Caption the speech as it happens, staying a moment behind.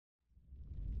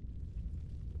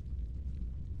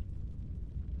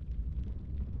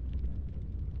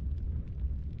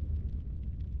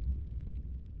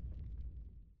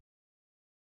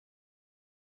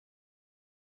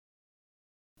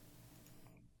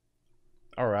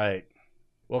All right.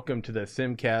 Welcome to the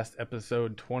Simcast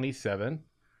episode 27.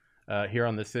 Here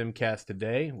on the Simcast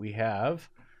today, we have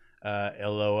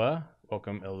Eloa.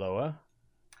 Welcome, Eloa.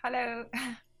 Hello.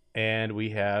 And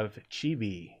we have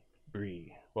Chibi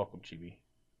Bree. Welcome, Chibi.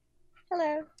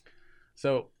 Hello.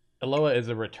 So, Eloa is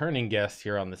a returning guest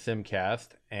here on the Simcast,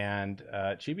 and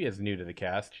Chibi is new to the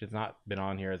cast. She's not been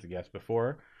on here as a guest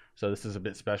before, so this is a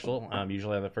bit special.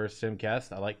 Usually on the first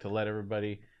Simcast, I like to let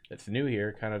everybody that's new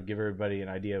here kind of give everybody an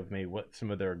idea of maybe what some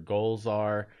of their goals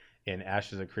are in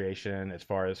Ashes of Creation as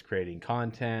far as creating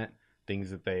content,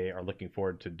 things that they are looking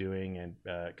forward to doing, and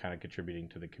kind of contributing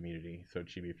to the community. So,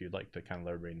 Chibi, if you'd like to kind of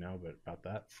let everybody know about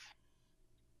that.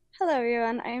 Hello,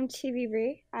 everyone. I am Chibi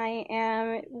Bree. I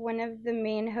am one of the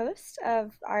main hosts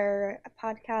of our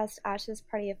podcast, Ashes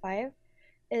Party of Five.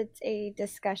 It's a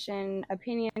discussion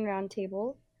opinion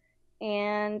roundtable,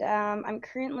 and I'm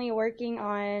currently working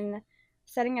on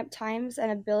setting up times and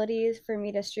abilities for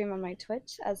me to stream on my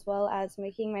Twitch, as well as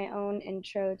making my own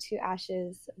intro to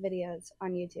Ashes videos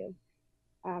on YouTube.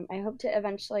 I hope to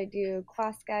eventually do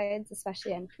class guides,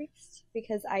 especially in Priest,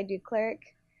 because I do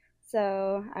Cleric.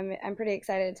 So I'm pretty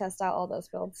excited to test out all those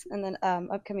builds and then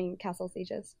upcoming Castle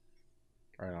Sieges.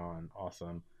 Right on.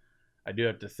 Awesome. I do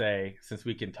have to say, since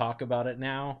we can talk about it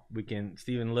now,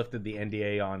 Steven lifted the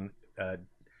NDA on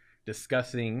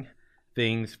discussing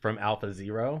things from Alpha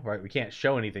Zero, right? We can't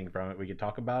show anything from it. We can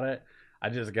talk about it. I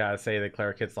just gotta say the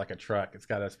Cleric hits like a truck. It's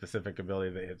got a specific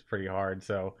ability that hits pretty hard.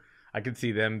 So I could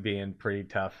see them being pretty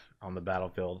tough on the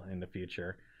battlefield in the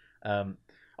future.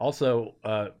 Also,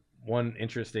 one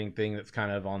interesting thing that's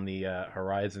kind of on the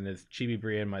horizon is Chibi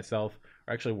Bree and myself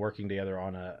are actually working together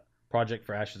on a project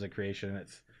for Ashes of Creation.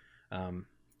 It's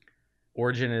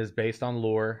origin is based on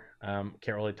lore.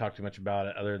 Can't really talk too much about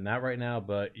it other than that right now,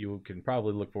 but you can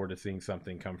probably look forward to seeing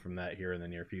something come from that here in the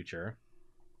near future.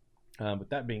 With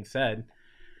that being said,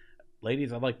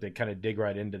 ladies, I'd like to kind of dig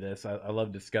right into this. I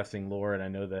love discussing lore, and I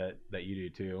know that you do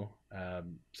too.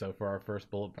 So for our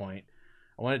first bullet point,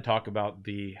 I want to talk about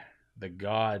the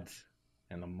gods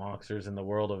and the monsters in the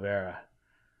world of Era.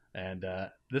 And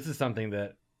this is something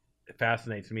that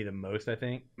fascinates me the most, I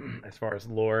think, as far as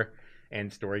lore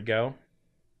and story go.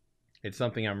 It's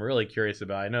something I'm really curious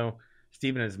about. I know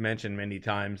Steven has mentioned many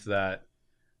times that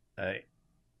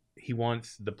he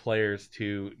wants the players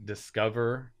to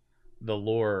discover the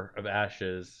lore of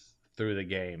Ashes through the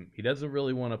game. He doesn't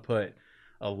really want to put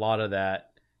a lot of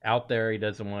that out there. He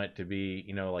doesn't want it to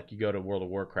be, like you go to World of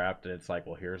Warcraft and it's like,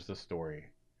 well, here's the story,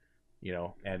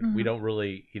 and he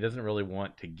doesn't really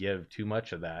want to give too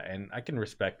much of that. And I can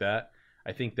respect that.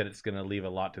 I think that it's going to leave a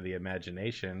lot to the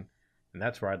imagination, and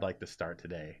that's where I'd like to start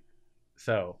today.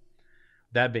 So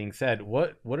that being said,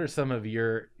 what are some of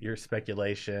your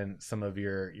speculation, some of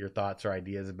your thoughts or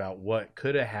ideas about what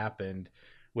could have happened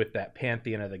with that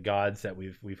pantheon of the gods that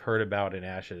we've heard about in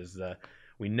Ashes?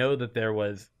 We know that there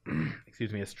was,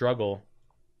 a struggle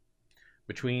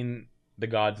between the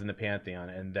gods and the pantheon,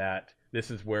 and that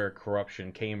this is where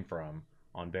corruption came from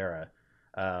on Vera.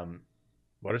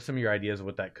 What are some of your ideas of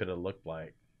what that could have looked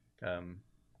like? Go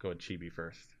with Chibi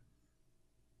first.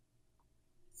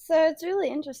 So it's really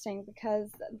interesting because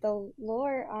the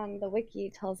lore on the wiki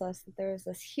tells us that there was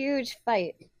this huge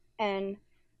fight, and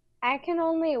I can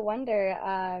only wonder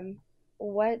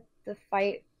what the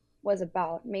fight was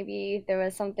about. Maybe there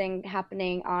was something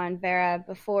happening on Vera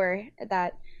before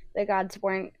that the gods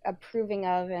weren't approving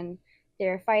of, and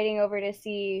they're fighting over to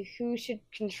see who should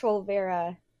control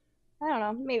Vera. I don't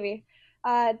know, maybe.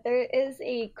 There is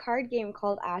a card game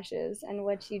called Ashes, in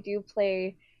which you do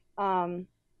play.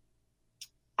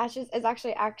 Ashes is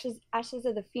actually Ashes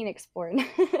of the Phoenixborn.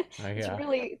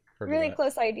 It's really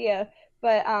close idea,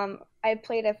 but I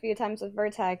played a few times with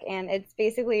Vertec, and it's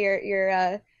basically you're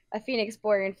a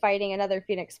Phoenixborn fighting another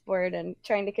Phoenixborn and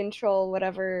trying to control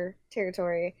whatever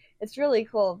territory. It's really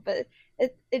cool, but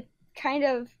it kind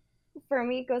of, for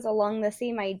me, goes along the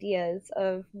same ideas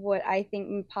of what I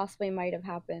think possibly might have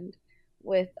happened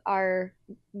with our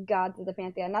gods of the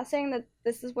Pantheon. I'm not saying that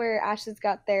this is where Ashes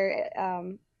got their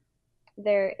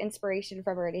inspiration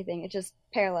from or anything. It just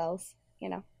parallels,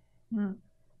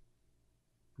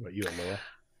 What you, Laura?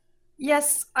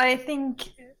 Yes, I think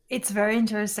it's very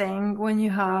interesting when you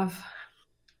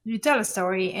tell a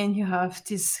story and you have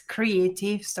this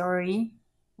creative story,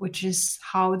 which is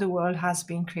how the world has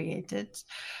been created.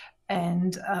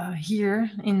 And here,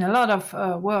 in a lot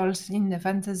of worlds in the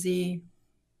fantasy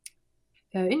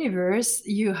universe,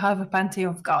 you have a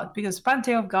pantheon of God, because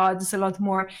pantheon of God is a lot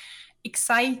more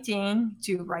exciting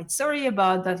to write story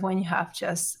about that when you have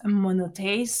just a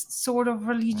monotheist sort of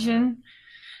religion.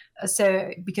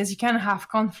 So because you can have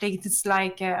conflict, it's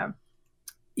like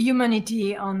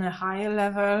humanity on a higher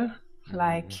level,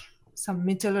 like some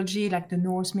mythology, like the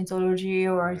Norse mythology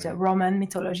or the Roman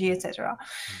mythology, etc.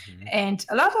 And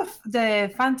a lot of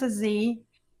the fantasy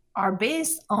are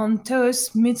based on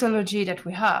those mythology that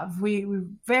we have. We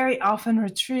very often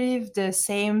retrieve the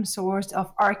same sort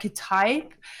of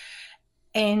archetype.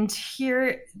 And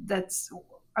here, that's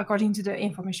according to the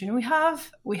information we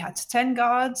had 10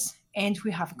 gods, and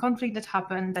we have a conflict that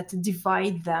happened that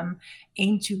divide them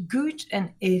into good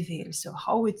and evil. So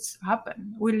how it's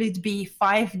happened? Will it be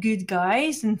 5 good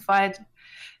guys and 5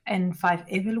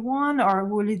 evil one, or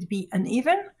will it be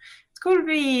uneven? It could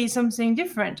be something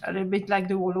different, a little bit like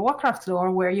the World of Warcraft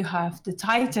lore, where you have the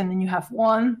Titan and you have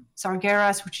one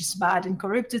Sargeras, which is bad and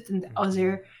corrupted, and the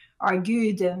other are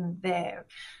good and they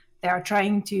are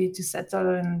trying to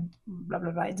settle and blah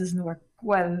blah blah. It doesn't work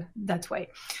well that way.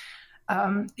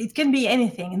 It can be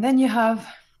anything, and then you have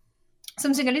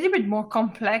something a little bit more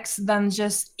complex than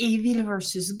just evil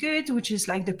versus good, which is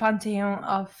like the pantheon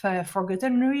of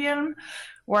Forgotten Realm,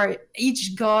 where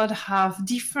each god have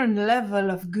different level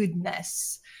of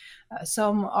goodness.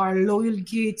 Some are loyal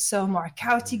good, some are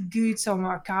chaotic good, some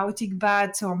are chaotic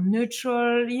bad, some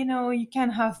neutral. You can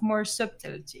have more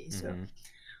subtlety. So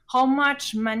how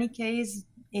much Manichaeism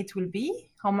it will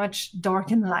be, how much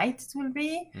dark and light it will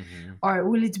be, or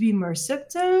will it be more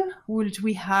subtle? Will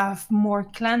we have more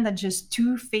clan than just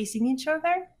two facing each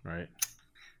other? Right.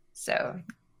 So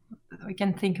we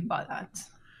can think about that.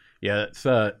 Yeah, that's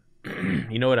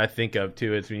you know what I think of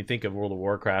too is when you think of World of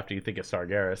Warcraft, you think of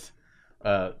Sargeras.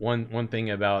 One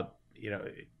thing about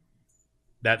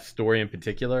that story in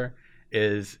particular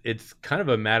is it's kind of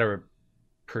a matter of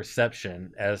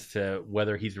perception as to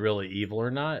whether he's really evil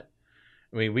or not.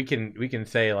 I mean, we can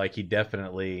say like he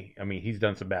definitely. I mean, he's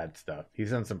done some bad stuff.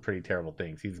 He's done some pretty terrible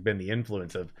things. He's been the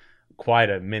influence of quite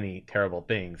a many terrible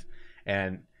things,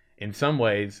 and in some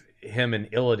ways, him and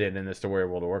Illidan in the story of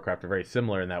World of Warcraft are very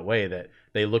similar in that way that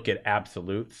they look at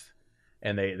absolutes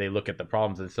and they look at the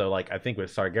problems. And so, like, I think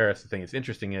with Sargeras, the thing that's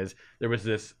interesting is there was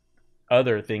this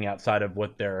other thing outside of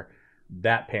what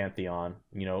that pantheon,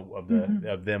 of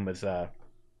of them was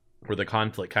where the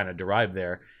conflict kind of derived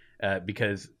there,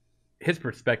 because his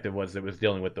perspective was it was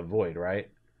dealing with the void, right?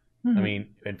 I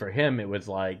mean, and for him, it was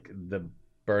like the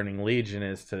Burning Legion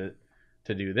is to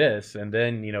do this, and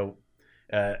then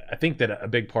I think that a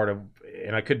big part of,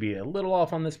 and I could be a little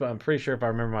off on this, but I'm pretty sure if I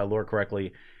remember my lore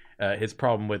correctly, his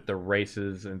problem with the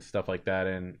races and stuff like that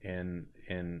in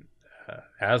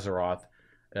Azeroth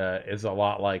is a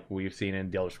lot like we've seen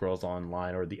in the Elder Scrolls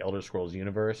Online or the Elder Scrolls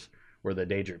universe, where the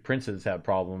Daedric princes have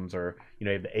problems, or you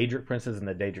have the Adric princes and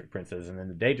the Daedric princes, and then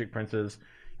the Daedric princes,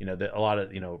 a lot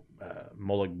of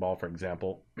Molag Bal, for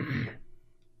example,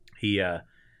 he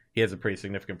has a pretty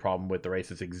significant problem with the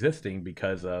races existing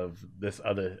because of this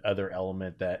other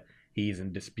element that he's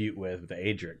in dispute with the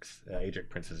Adric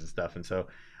princes and stuff. And so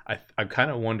I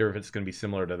kind of wonder if it's going to be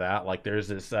similar to that. Like there's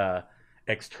this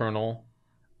external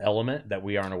element that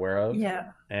we aren't aware of.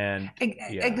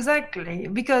 Exactly,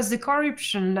 because the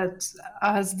corruption that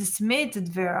has decimated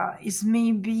Vera is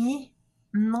maybe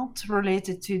not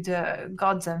related to the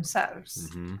gods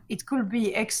themselves. It could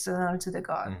be external to the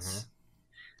gods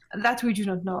that we do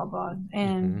not know about,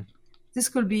 and this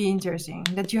could be interesting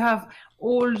that you have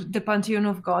all the pantheon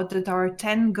of god that are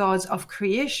 10 gods of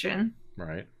creation,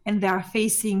 right, and they are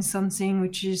facing something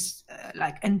which is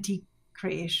like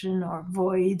anti-creation or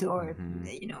void or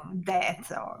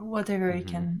death or whatever you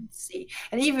can see.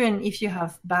 And even if you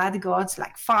have bad gods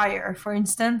like fire, for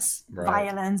instance,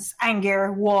 violence,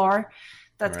 anger, war,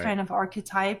 that kind of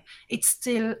archetype, it's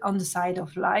still on the side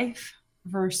of life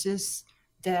versus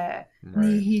the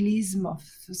nihilism of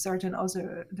certain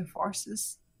the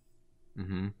forces.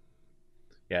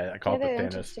 Yeah, I call it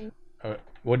the Thanos.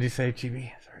 What did you say,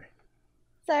 Chibi?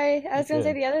 Sorry, I was going to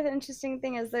say the other interesting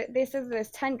thing is that they said there's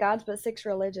 10 gods but 6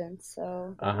 religions.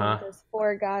 So there's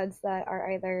 4 gods that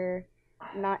are either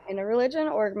not in a religion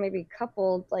or maybe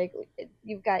coupled. Like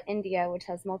you've got India, which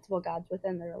has multiple gods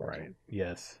within the religion. Right.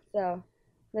 Yes. So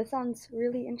that sounds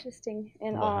really interesting.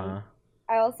 And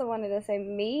I also wanted to say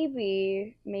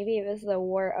maybe it was the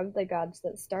war of the gods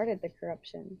that started the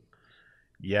corruption.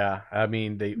 Yeah, I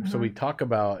mean so we talk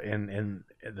about in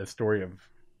the story of.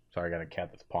 Sorry, I got a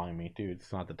cat that's pawing me, dude.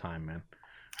 It's not the time, man.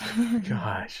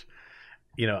 Gosh,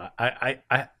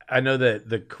 I know that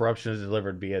the corruption is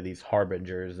delivered via these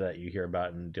harbingers that you hear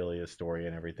about in Delia's story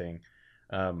and everything.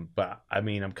 But I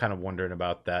mean, I'm kind of wondering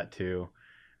about that too.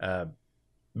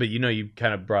 But you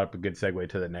kind of brought up a good segue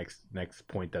to the next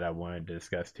point that I wanted to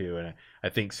discuss too, and I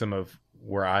think some of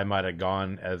where I might have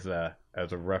gone as a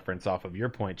reference off of your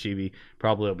point, Chibi,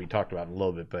 probably will be talked about in a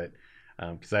little bit. But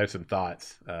because I have some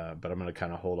thoughts, but I'm going to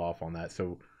kind of hold off on that.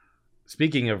 So,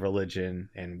 speaking of religion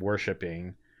and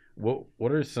worshiping,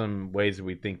 what are some ways that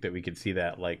we think that we could see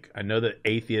that? Like, I know that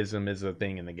atheism is a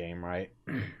thing in the game, right?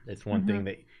 It's one thing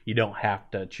that you don't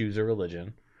have to choose a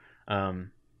religion.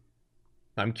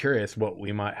 I'm curious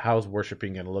how's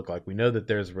worshiping going to look like? We know that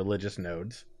there's religious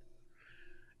nodes,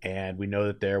 and we know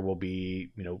that there will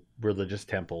be, religious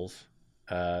temples.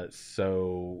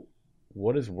 So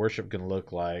what is worship going to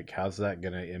look like? How's that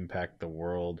going to impact the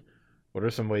world? What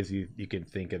are some ways you can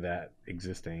think of that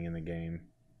existing in the game?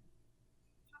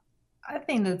 I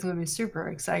think that will be super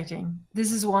exciting.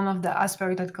 This is one of the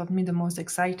aspects that got me the most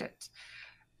excited.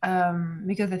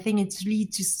 Because I think it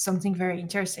leads to something very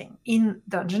interesting. In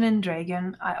Dungeon and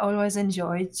Dragon, I always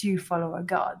enjoy to follow a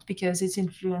god because it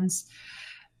influences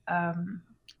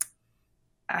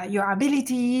your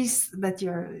abilities,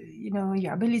 your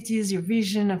abilities, your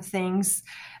vision of things.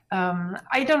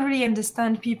 I don't really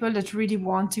understand people that really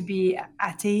want to be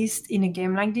atheist in a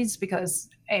game like this because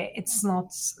it's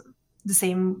not the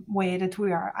same way that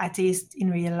we are atheists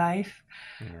in real life.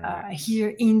 Right.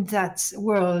 Here in that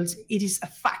world, it is a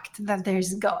fact that there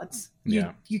is God.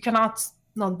 You cannot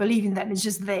not believe in that. It's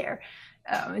just there.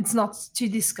 It's not to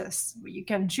discuss. You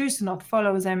can choose to not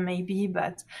follow them maybe,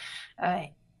 but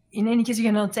in any case, you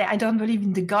cannot say, I don't believe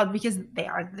in the God because they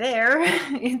are there.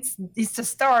 It's a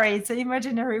story. It's an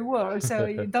imaginary world. So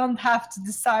you don't have to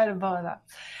decide about that.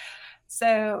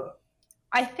 So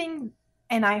I think,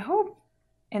 and I hope,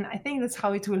 and I think that's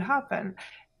how it will happen,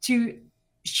 to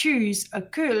choose a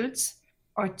cult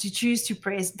or to choose to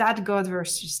praise that god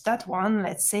versus that one.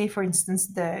 Let's say, for instance,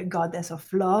 the goddess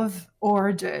of love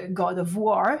or the god of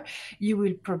war. You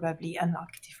will probably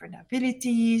unlock different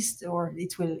abilities, or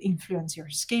it will influence your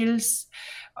skills.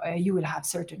 You will have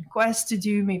certain quests to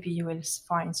do. Maybe you will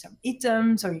find some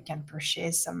items, or you can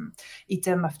purchase some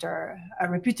item after a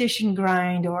reputation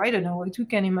grind, or I don't know what you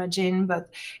can imagine,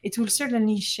 but it will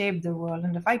certainly shape the world.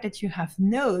 And the fact that you have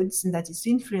nodes and that it's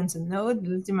influence a node,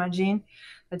 let's imagine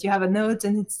that you have a node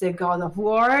and it's the god of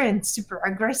war and super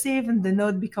aggressive, and the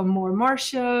node become more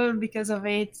martial because of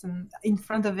it. And in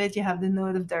front of it, you have the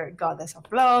node of the goddess of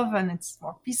love, and it's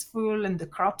more peaceful, and the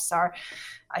crops are,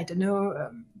 I don't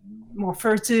know, more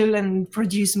fertile and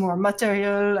produce more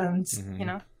material, and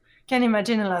can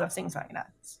imagine a lot of things like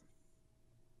that.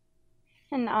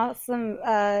 And awesome.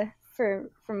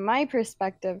 From my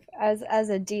perspective, as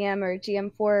a DM or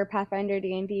GM4 Pathfinder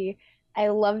D&D, I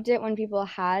loved it when people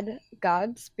had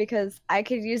gods, because I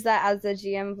could use that as a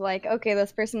GM of like, okay,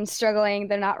 this person's struggling,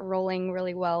 they're not rolling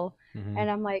really well. And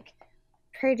I'm like,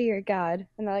 pray to your god.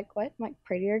 And they're like, what? I'm like,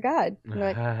 pray to your god. And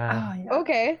they're like, oh, yeah.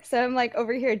 Okay. So I'm like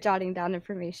over here jotting down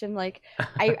information. Like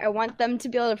I want them to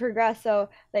be able to progress. So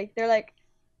like they're like,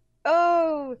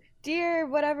 oh, dear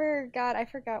whatever god, I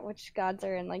forgot which gods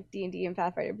are in like D&D and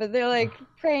Pathfinder, but they're like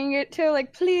praying it to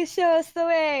like, please show us the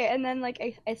way. And then like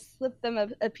I slip them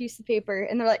a piece of paper,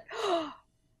 and they're like, oh,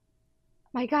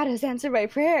 my god has answered my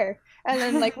prayer. And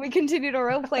then like we continue to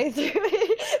role play through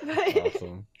it. But,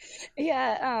 awesome.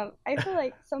 Yeah, I feel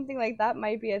like something like that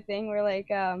might be a thing where like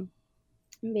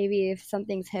maybe if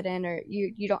something's hidden or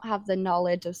you don't have the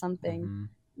knowledge of something,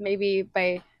 maybe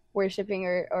by worshiping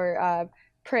or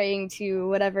praying to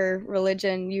whatever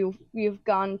religion you've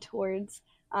gone towards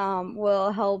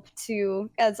will help to,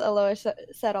 as Aloha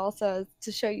said also,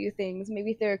 to show you things,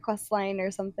 maybe through a quest line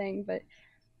or something. But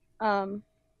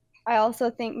I also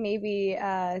think maybe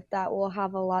that will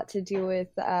have a lot to do with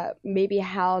maybe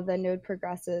how the node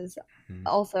progresses,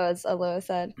 also, as Aloha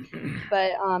said.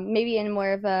 But maybe in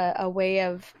more of a way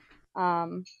of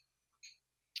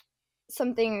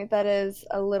something that is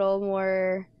a little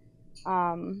more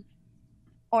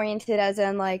oriented, as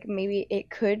in like maybe it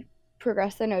could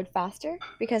progress the node faster,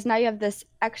 because now you have this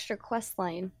extra quest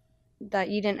line that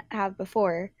you didn't have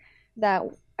before, that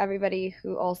everybody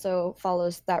who also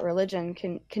follows that religion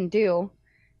can do,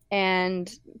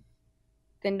 and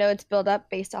the nodes build up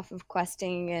based off of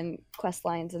questing and quest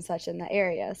lines and such in the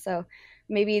area. So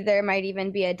maybe there might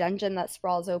even be a dungeon that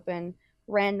sprawls open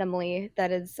randomly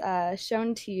that is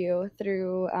shown to you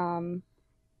through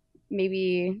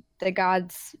maybe the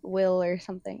god's will or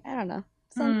something. I don't know.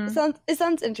 It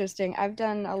sounds interesting. I've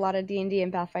done a lot of D&D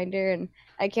and Pathfinder, and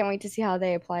I can't wait to see how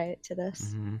they apply it to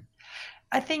this.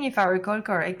 I think if I recall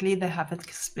correctly, they have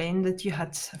explained that you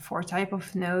had 4 types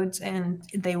of nodes, and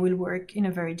they will work in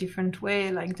a very different way.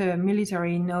 Like the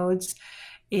military nodes,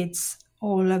 it's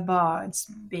all about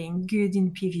being good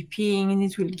in PvPing, and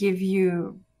it will give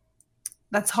you,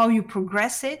 that's how you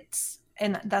progress it.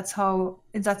 And that's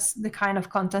the kind of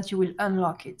content you will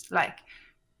unlock it, like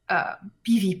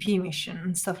PvP mission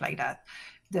and stuff like that.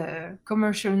 the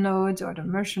commercial nodes or the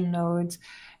merchant nodes,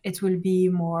 it will be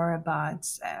more about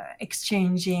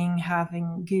exchanging,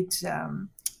 having good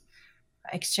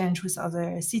exchange with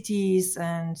other cities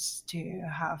and to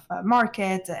have a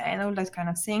market and all that kind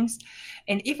of things.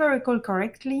 And if I recall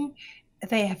correctly,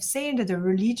 they have said that the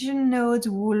religion node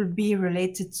will be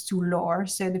related to lore.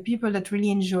 So the people that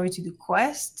really enjoy to do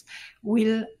quest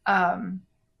will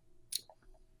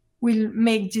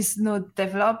make this node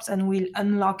developed and will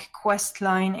unlock quest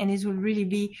line, and it will really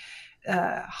be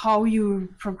how you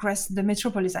progress the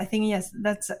metropolis. I think, yes,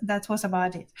 that was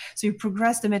about it. So you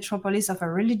progress the metropolis of a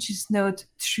religious node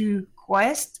through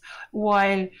quest,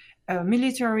 while a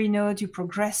military node, you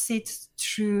progress it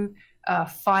through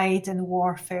fight and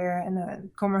warfare, and a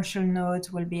commercial node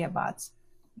will be about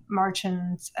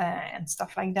merchants and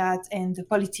stuff like that, and the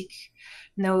politic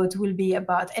node will be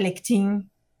about electing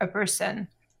a person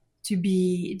to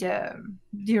be the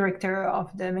director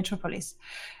of the metropolis.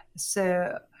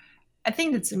 So I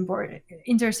think that's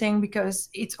interesting because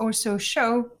it also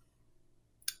shows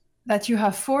that you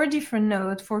have 4 different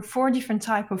nodes for 4 different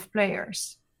type of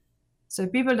players. So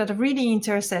people that are really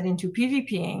interested into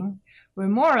PvPing will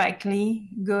more likely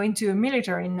go into a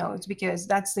military node because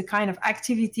that's the kind of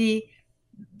activity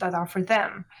that are for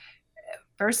them.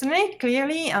 Personally,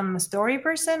 clearly, I'm a story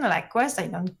person. I like quest. I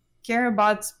don't care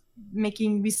about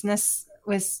making business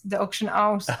with the auction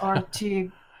house or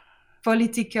to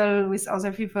political with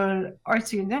other people or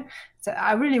to. So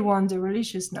I really want the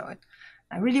religious node.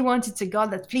 I really wanted a god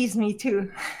that pleased me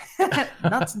too,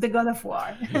 not the god of war.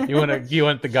 You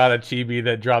want the god of Chibi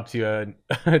that drops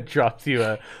you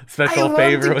a special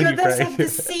favor when you pray. I want the goddess of the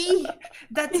sea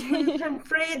that you can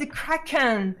pray the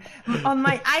Kraken on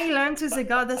my island to the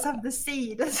goddess of the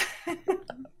sea.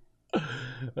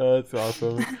 Oh, that's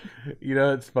awesome.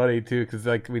 It's funny too because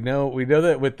like we know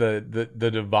that with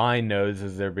the divine nodes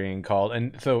as they're being called,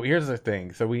 and so here's the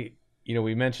thing. So we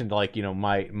mentioned like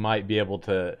might be able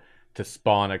to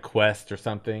spawn a quest or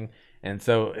something, and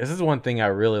so this is one thing I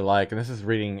really like, and this is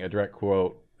reading a direct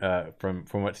quote from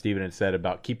what Steven had said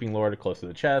about keeping lore close to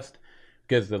the chest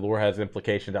because the lore has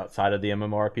implications outside of the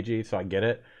MMORPG, so I get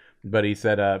it. But he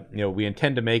said, we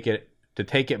intend to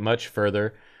take it much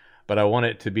further. But I want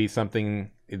it to be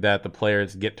something that the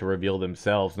players get to reveal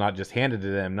themselves, not just handed to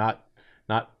them, not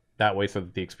that way so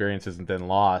that the experience isn't then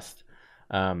lost.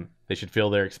 They should feel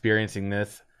they're experiencing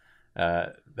this,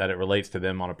 that it relates to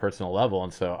them on a personal level.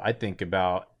 And so I think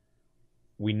about,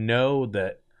 we know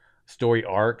that story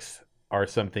arcs are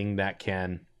something that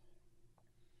can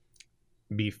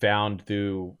be found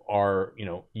through our,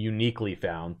 uniquely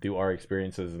found through our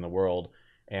experiences in the world.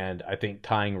 And I think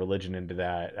tying religion into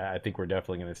that, I think we're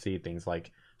definitely going to see things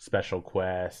like special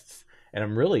quests. And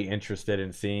I'm really interested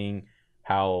in seeing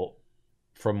how,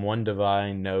 from one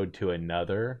divine node to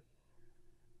another,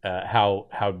 how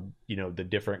the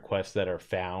different quests that are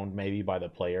found maybe by the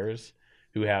players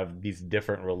who have these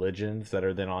different religions that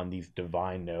are then on these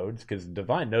divine nodes, because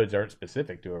divine nodes aren't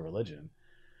specific to a religion.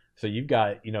 So you've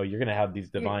got, you're going to have these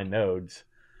divine nodes.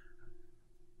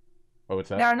 Oh, what's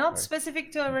that? They are not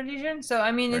specific to a religion. So,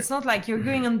 I mean, It's not like you're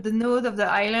going on the node of the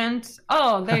island.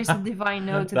 Oh, there's a divine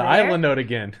node the island node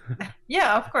again.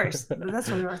 Yeah, of course. That's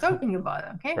what we were talking about.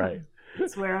 Okay. Right.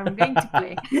 That's where I'm going to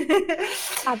play.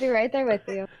 I'll be right there with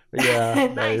you.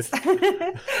 Yeah. Nice.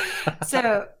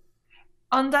 So,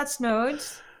 on that node,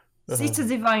 it's a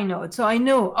divine node. So I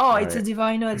know, it's a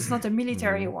divine node. It's not a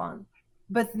military one.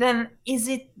 But then is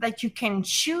it that you can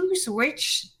choose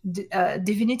which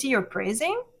divinity you're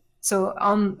praising? So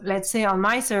let's say on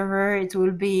my server, it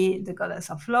will be the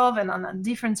goddess of love, and on a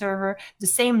different server, the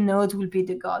same node will be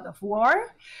the god of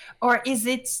war? Or is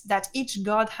it that each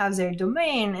god has their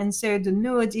domain, and so the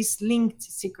node is linked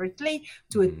secretly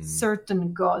to a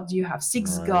certain god? You have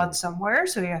 6 gods somewhere,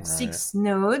 so you have 6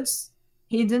 nodes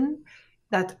hidden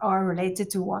that are related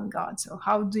to one god. So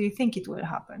how do you think it will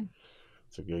happen?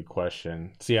 That's a good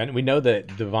question. See, we know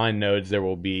that divine nodes, there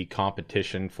will be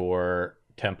competition for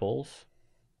temples.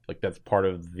 Like that's part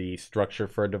of the structure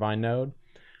for a divine node.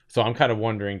 So I'm kind of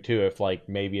wondering too if like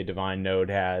maybe a divine node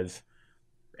has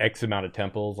X amount of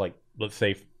temples. Like let's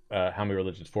say how many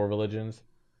religions? 4 religions.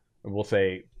 We'll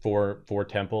say four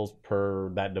temples per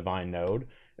that divine node.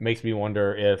 It makes me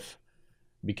wonder if,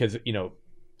 because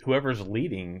whoever's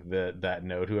leading that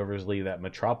node, whoever's leading that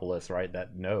metropolis, right?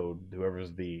 That node,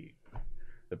 whoever's the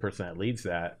person that leads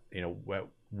that,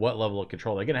 what level of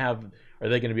control they're going to have. Are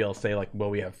they going to be able to say like, well,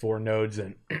 we have 4 nodes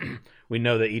and we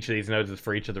know that each of these nodes is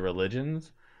for each of the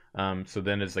religions. So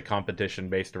then is the competition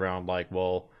based around like,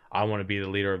 well, I want to be the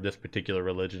leader of this particular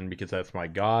religion because that's my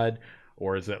god?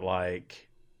 Or is it like,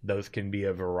 those can be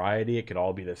a variety. It could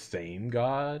all be the same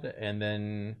god, and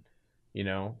then,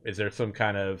 is there some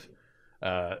kind of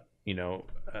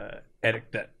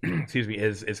edict that excuse me,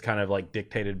 is kind of like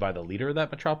dictated by the leader of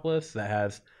that metropolis that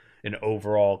has an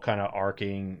overall kind of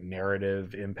arcing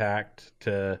narrative impact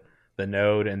to the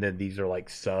node, and then these are like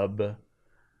sub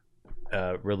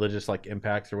religious like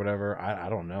impacts or whatever. I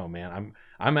don't know, man.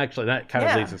 I'm actually, that kind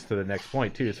of leads us to the next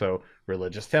point too. So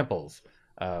religious temples,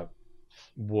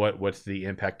 what's the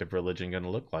impact of religion going to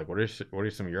look like? What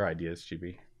are some of your ideas,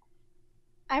 Chibi?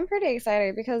 I'm pretty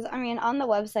excited because, I mean, on the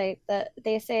website that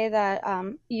they say that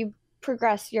you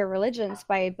progress your religions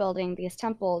by building these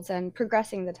temples and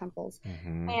progressing the temples.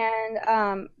 Mm-hmm.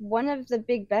 And one of the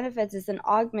big benefits is an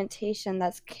augmentation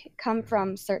that's come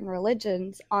from certain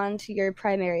religions onto your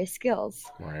primary skills.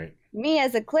 Right. Me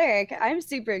as a cleric, I'm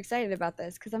super excited about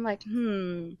this because I'm like,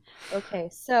 okay,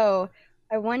 so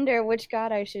I wonder which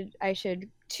god I should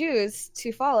choose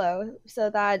to follow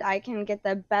so that I can get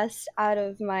the best out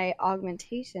of my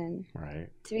augmentation. Right.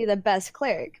 To be the best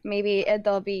cleric. Maybe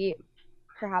there'll be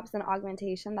perhaps an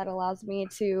augmentation that allows me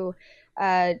to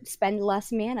spend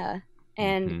less mana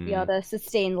and be able to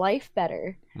sustain life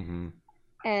better. Mm-hmm.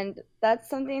 And that's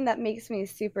something that makes me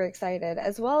super excited,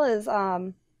 as well as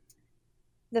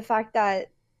the fact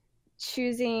that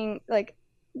choosing, like,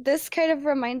 this kind of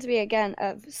reminds me again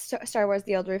of Star Wars: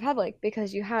 The Old Republic,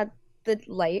 because you had the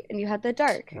light and you had the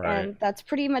dark, right. And that's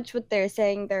pretty much what they're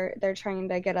saying they're trying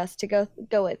to get us to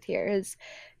go with here, is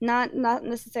not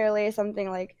necessarily something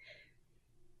like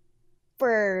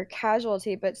for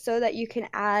casualty, but so that you can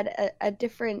add a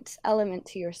different element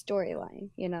to your storyline.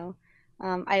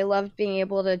 I loved being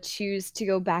able to choose to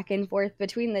go back and forth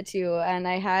between the two, and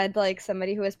I had like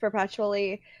somebody who was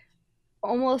perpetually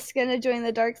almost gonna join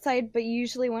the dark side but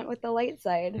usually went with the light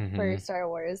side for Star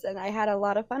Wars, and I had a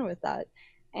lot of fun with that.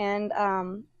 And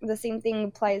the same thing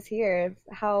applies here,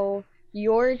 how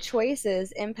your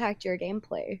choices impact your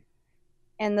gameplay,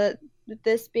 and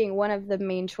this being one of the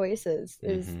main choices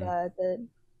is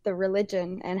the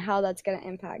religion and how that's going to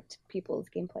impact people's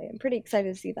gameplay. I'm pretty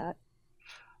excited to see that.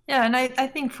 Yeah, and I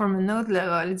think from a node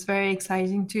level, it's very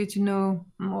exciting too to know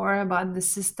more about the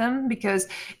system, because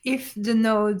if the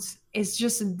node is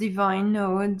just a divine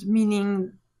node,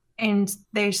 meaning, and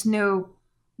there's no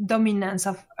dominance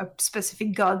of a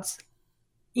specific god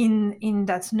in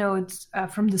that node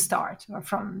from the start or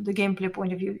from the gameplay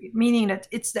point of view, meaning that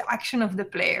it's the action of the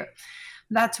player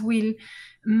that will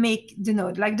make the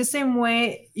node. Like the same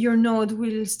way your node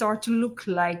will start to look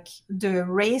like the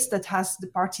race that has to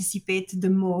participate the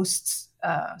most.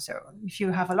 So if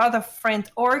you have a lot of friend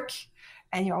orc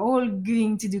and you're all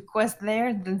going to do quest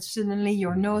there, then suddenly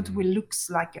your node will look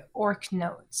like orc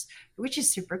nodes, which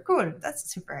is super cool. That's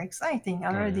super exciting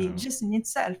already just in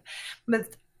itself.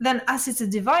 But then as it's a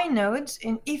divine node,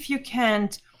 and if you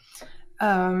can't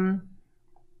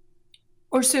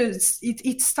also,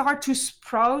 it starts to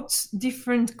sprout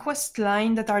different quest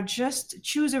lines that are just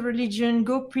choose a religion,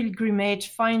 go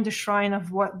pilgrimage, find the shrine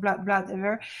of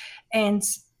whatever, and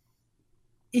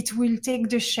it will take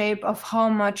the shape of how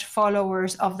much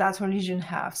followers of that religion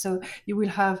have. So you will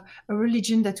have a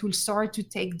religion that will start to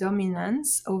take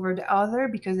dominance over the other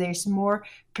because there's more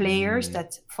players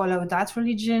that follow that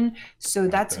religion. So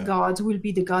that god will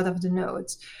be the god of the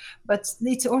nodes. But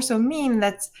it also means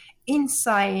that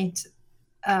inside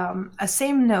a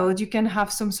same node, you can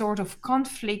have some sort of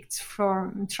conflict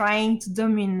from trying to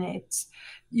dominate,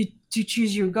 to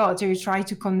choose your god, or you try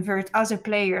to convert other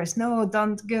players. No,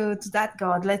 don't go to that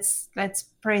god. Let's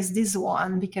praise this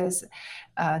one because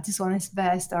this one is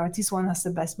best, or this one has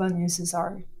the best bonuses,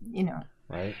 or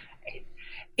Right.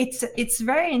 It's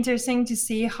very interesting to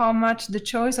see how much the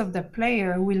choice of the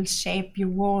player will shape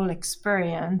your whole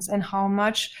experience, and how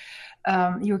much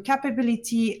your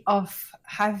capability of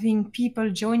having people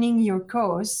joining your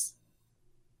cause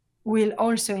will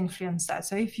also influence that.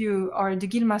 So if you are the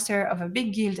guild master of a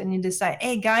big guild and you decide,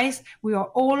 hey guys, we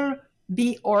are all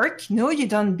be orc. No, you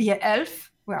don't be an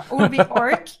elf. We are all be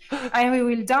orc and we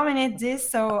will dominate this.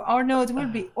 So our node will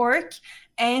be orc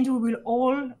and we will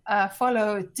all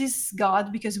follow this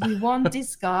god because we want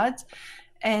this god.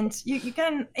 And you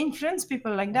can influence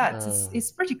people like that.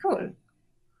 It's pretty cool.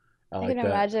 I can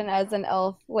imagine as an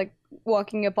elf, like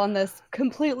walking up on this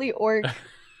completely orc,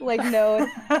 like node,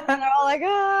 and they're all like,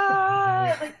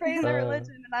 like praise their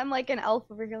religion, and I'm like an elf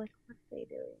over here, like, what are they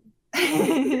doing?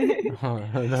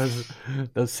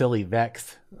 those silly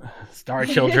Vex, Star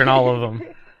Children, all of them.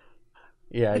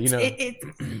 Yeah,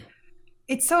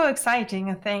 it's so exciting.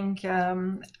 I think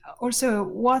also,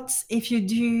 what if you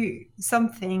do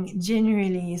something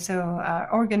genuinely, so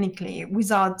organically,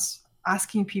 without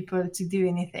asking people to do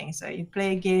anything. So you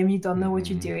play a game, you don't know what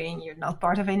you're doing, you're not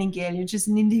part of any game, you're just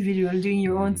an individual doing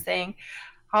your own thing.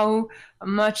 How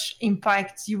much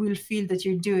impact you will feel that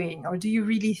you're doing? Or do you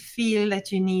really feel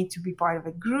that you need to be part of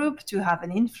a group to have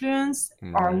an influence?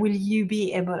 Or will you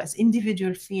be able as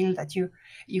individual feel that you're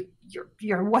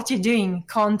what you're doing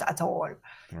can't at all?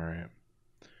 Right.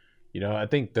 I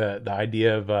think the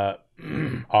idea of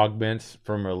augments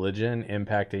from religion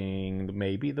impacting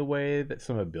maybe the way that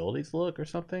some abilities look or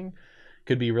something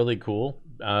could be really cool,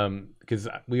 because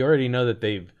we already know that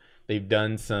they've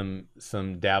done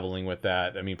some dabbling with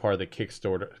that. I mean, part of the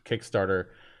Kickstarter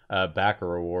backer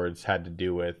rewards had to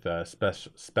do with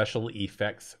special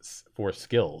effects for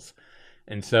skills.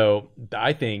 And so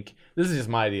I think this is just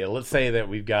my idea. Let's say that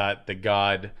we've got the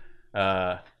god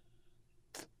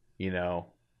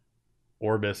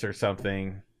Orbis or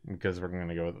something, because we're going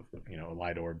to go with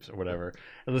light orbs or whatever.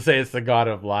 And let's say it's the god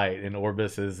of light, and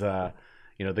Orbis is the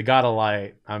god of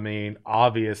light. I mean,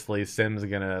 obviously Sim's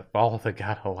going to follow the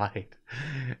god of light.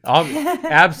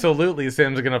 Absolutely,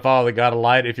 Sim's going to follow the god of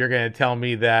light. If you're going to tell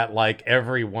me that like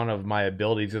every one of my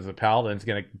abilities as a paladin is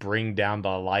going to bring down the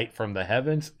light from the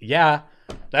heavens, yeah,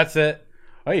 that's it.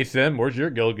 Hey Sim, where's your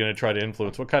guild going to try to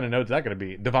influence? What kind of node is that going to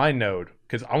be? Divine node,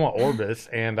 because I want Orbis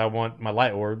and I want my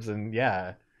light orbs, and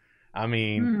yeah, I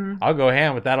mean, I'll go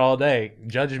ham with that all day.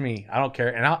 Judge me, I don't care,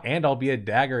 and I'll be a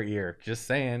dagger ear. Just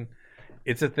saying,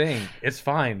 it's a thing. It's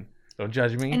fine. Don't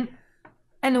judge me.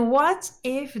 And what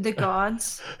if the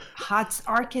gods had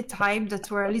archetypes that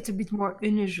were a little bit more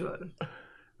unusual?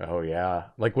 Oh yeah,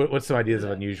 like what's some ideas of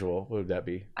unusual? What would that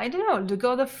be? I don't know. The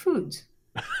god of food.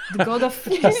 The god of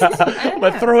feast.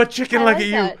 Let's throw a chicken leg at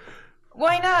you.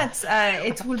 Why not?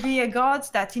 It will be a god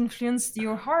that influenced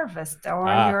your harvest or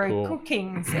your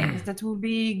cooking things. That will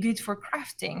be good for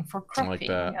crafting, for cropping.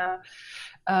 Like that.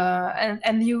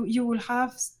 And you will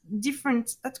have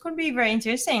different. That could be very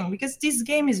interesting because this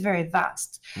game is very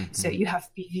vast. So you have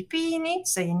PvP in it,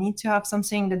 so you need to have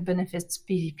something that benefits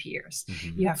PvPers.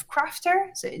 You have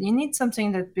crafter, so you need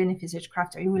something that benefits each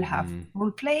crafter. You will have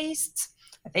role plays.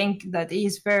 I think that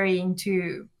is very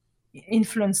into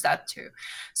influence that too.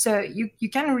 So you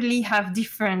can really have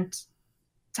different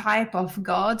type of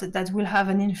god that will have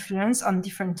an influence on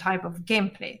different type of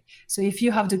gameplay. So if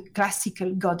you have the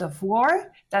classical god of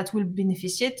war, that will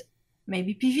benefit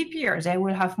maybe PvPers. They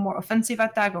will have more offensive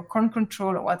attack or con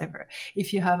control or whatever.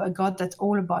 If you have a god that's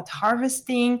all about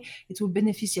harvesting, it will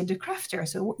benefit the crafter.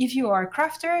 So if you are a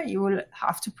crafter, you will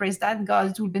have to praise that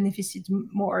god. It will benefit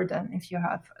more than if you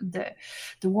have the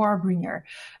warbringer.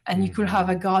 And you could have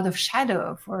a god of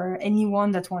shadow for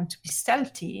anyone that wants to be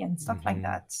stealthy and stuff like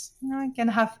that. You can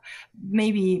have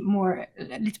maybe more, a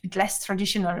little bit less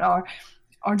traditional,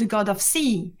 or the god of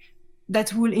sea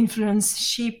that will influence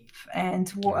ship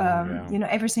and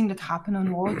everything that happened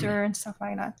on water and stuff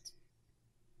like that.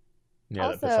 Yeah,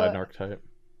 also, the Poseidon archetype.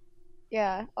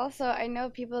 Yeah. Also, I know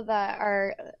people that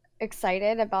are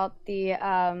excited about the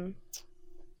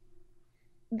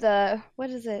what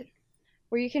is it?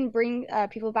 Where you can bring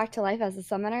people back to life as a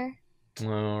summoner.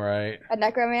 Oh, right. A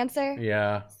necromancer.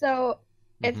 Yeah. So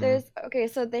if there's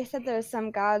so they said there's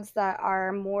some gods that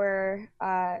are more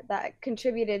that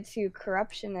contributed to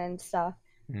corruption and stuff.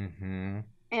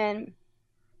 And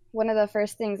one of the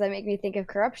first things that make me think of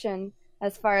corruption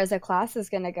as far as a class is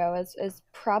going to go is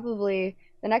probably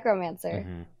the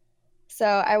necromancer. So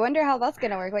I wonder how that's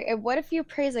going to work. Like, what if you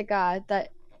praise a god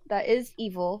that is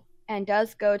evil and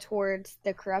does go towards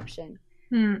the corruption?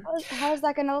 How is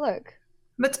that going to look?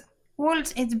 But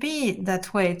would it be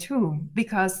that way too?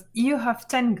 Because you have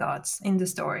 10 gods in the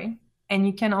story and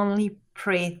you can only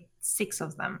pray 6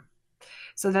 of them.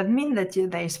 So that means that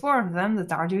there's 4 of them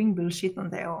that are doing bullshit on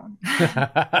their own.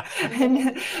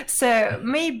 And so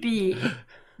maybe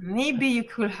you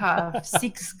could have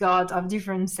 6 gods of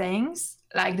different things,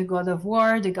 like the god of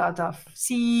war, the god of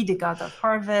sea, the god of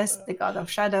harvest, the god of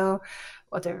shadow,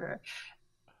 whatever.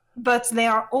 But they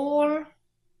are all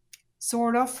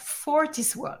sort of for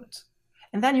this world.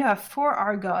 And then you have 4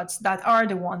 argods that are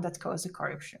the one that cause the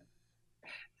corruption.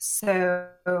 So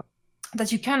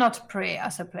that you cannot pray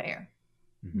as a player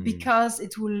because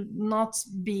it will not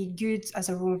be good as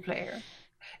a role player.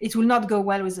 It will not go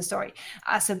well with the story.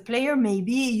 As a player,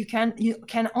 maybe you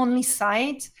can only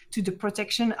side to the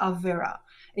protection of Vera.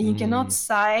 And you cannot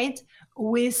side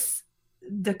with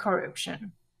the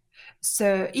corruption.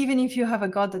 So even if you have a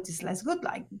god that is less good,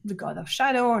 like the god of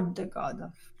shadow or the god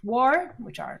of war,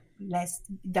 which are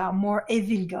they are more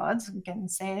evil gods, we can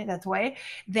say it that way,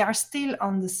 they are still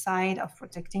on the side of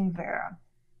protecting Vera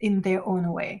in their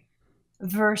own way,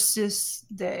 versus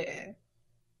the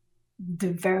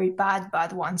very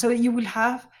bad one. So you will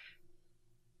have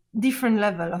different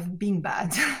level of being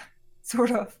bad,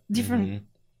 sort of different Mm-hmm.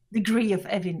 degree of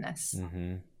evilness.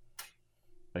 Mm-hmm.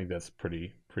 I think that's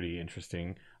pretty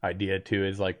interesting idea too.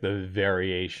 Is like the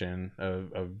variation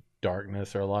of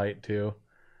darkness or light too.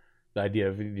 The idea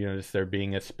of just there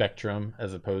being a spectrum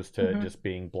as opposed to Mhm. just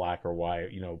being black or white.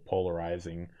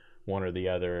 Polarizing one or the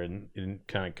other, and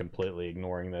kind of completely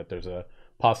ignoring that there's a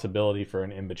possibility for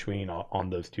an in between on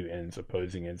those two ends,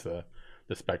 opposing ends of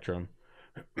the spectrum.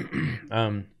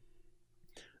 um,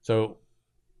 so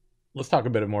let's talk a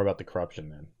bit more about the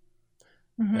corruption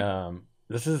then.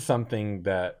 This is something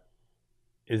that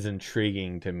is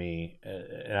intriguing to me,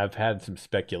 and I've had some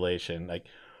speculation. Like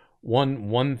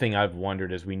one thing I've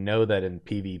wondered is we know that in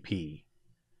PvP,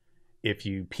 if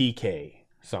you PK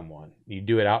someone, you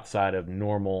do it outside of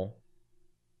normal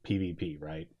PvP,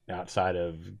 right? Outside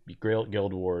of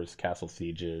guild wars, castle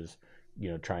sieges,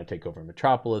 trying to take over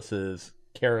metropolises,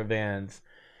 caravans.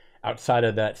 Outside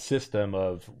of that system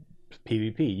of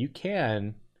PvP, you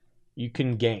can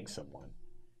gank someone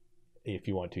if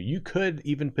you want to. You could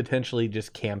even potentially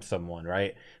just camp someone,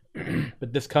 right?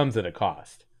 But this comes at a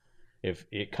cost. If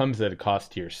it comes at a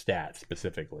cost to your stats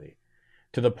specifically,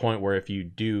 to the point where if you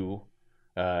do,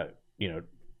 uh, you know,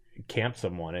 camp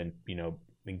someone and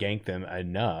gank them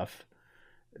enough,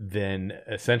 then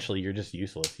essentially you're just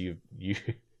useless.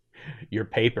 Your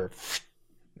paper.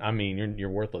 I mean, you're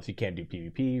worthless. You can't do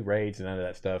PvP raids and none of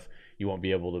that stuff. You won't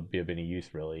be able to be of any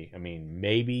use, really. I mean,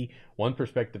 maybe one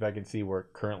perspective I can see where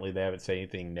currently they haven't said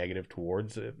anything negative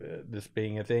towards this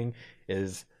being a thing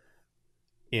is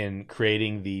in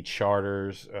creating the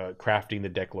charters, crafting the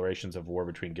declarations of war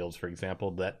between guilds, for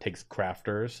example. That takes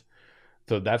crafters.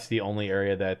 So that's the only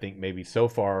area that I think maybe so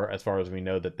far, as far as we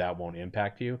know, that won't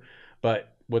impact you.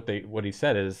 But what he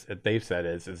said is, that they've said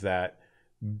is that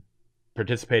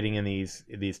participating in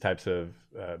these types of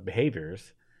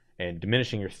behaviors and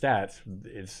diminishing your stats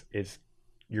is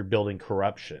you're building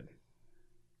corruption.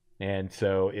 And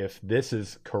so if this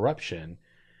is corruption,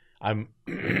 I'm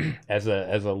as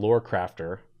a lore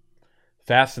crafter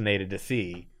fascinated to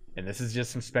see, and this is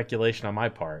just some speculation on my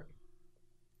part,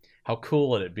 how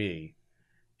cool would it be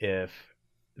if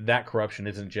that corruption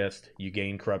isn't just you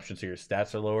gain corruption so your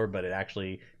stats are lower, but it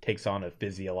actually takes on a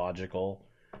physiological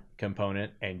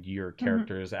component and your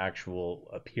character's actual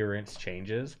appearance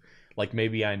changes. Like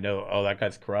maybe I know, oh, that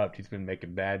guy's corrupt. He's been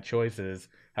making bad choices.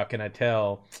 How can I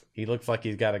tell? He looks like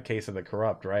he's got a case of the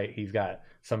corrupt, right? He's got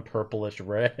some purplish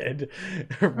red,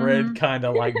 red kind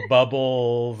of like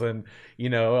bubbles, and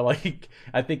like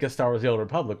I think of Star Wars: The Old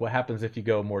Republic. What happens if you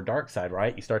go more dark side,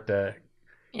 right? You start to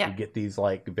Yeah. you get these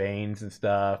like veins and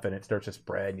stuff, and it starts to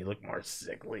spread, and you look more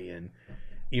sickly. And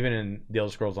even in the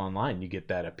Elder Scrolls Online, you get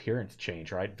that appearance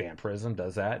change, right? Vampirism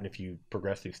does that, and if you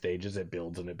progress through stages, it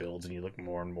builds and it builds, and you look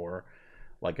more and more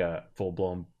like a full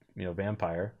blown,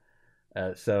 vampire.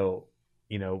 So,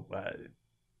 you know, uh,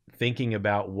 thinking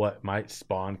about what might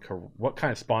spawn, what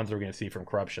kind of spawns are we going to see from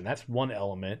corruption? That's one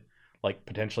element. Like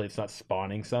potentially, it's not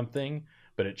spawning something,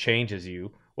 but it changes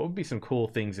you. What would be some cool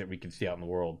things that we could see out in the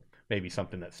world? Maybe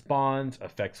something that spawns,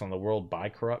 effects on the world by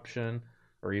corruption,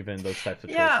 or even those types of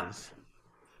choices.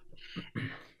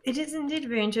 It is indeed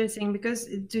very interesting because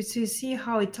to see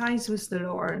how it ties with the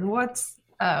lore and what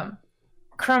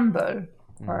crumble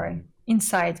or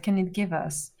insight can it give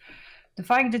us. The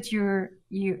fact that you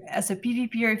as a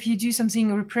PvPer, if you do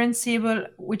something reprehensible,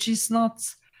 which is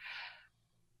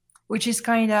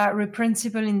kind of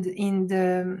reprehensible in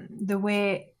the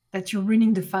way that you're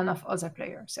ruining the fun of other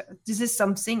players. So this is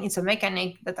something, it's a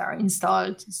mechanic that are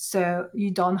installed so you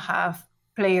don't have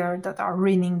players that are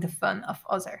ruining the fun of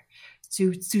other.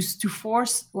 To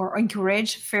force or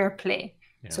encourage fair play.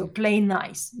 Yeah. So play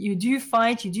nice. You do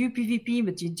fight, you do PvP,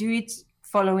 but you do it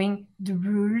following the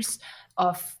rules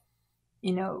of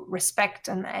respect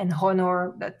and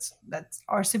honor that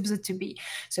are supposed to be.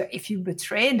 So if you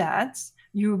betray that,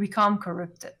 you become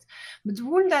corrupted. But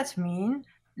would that mean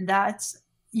that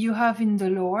you have in the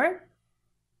lore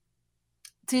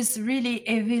this really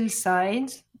evil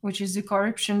side, which is the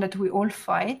corruption that we all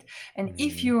fight, and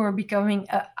if you are becoming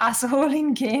an asshole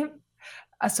in game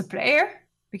as a player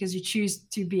because you choose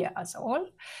to be an asshole,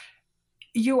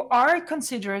 you are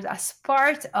considered as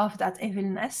part of that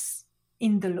evilness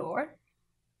in the lore,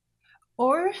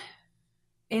 or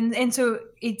and so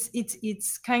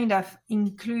it's kind of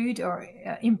include or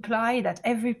imply that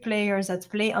every player that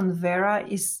play on Vera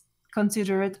is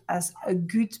considered as a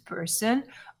good person,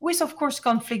 with of course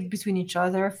conflict between each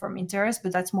other from interest,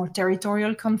 but that's more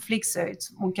territorial conflict. So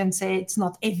we can say it's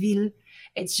not evil,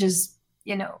 it's just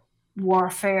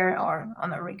warfare or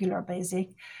on a regular basis.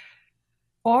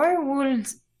 Or would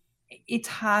it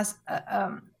has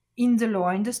in the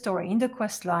lore, in the story, in the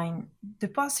quest line, the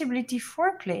possibility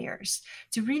for players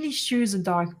to really choose a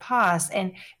dark path,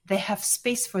 and they have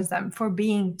space for them for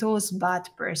being those bad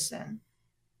person.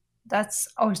 That's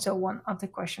also one of the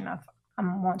question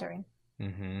I'm wondering.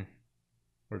 Mm-hmm.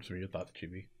 What's your thoughts,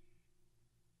 Chibi?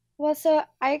 Well, so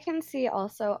I can see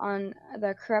also on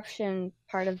the corruption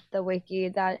part of the wiki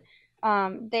that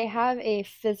they have a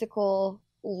physical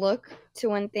look to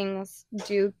when things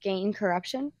do gain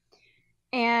corruption.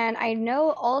 And I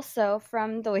know also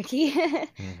from the wiki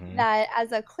Mm-hmm. that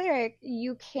as a cleric,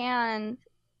 you can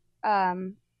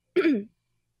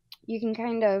you can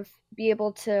kind of be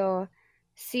able to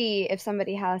see if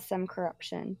somebody has some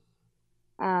corruption.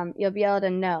 You'll be able to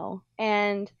know.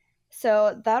 And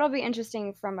so that'll be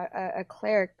interesting from a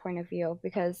cleric point of view,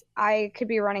 because I could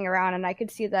be running around and I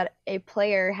could see that a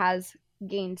player has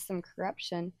gained some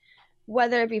corruption,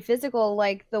 whether it be physical,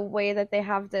 like the way that they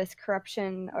have this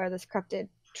corruption or this corrupted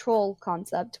troll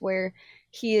concept where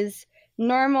he is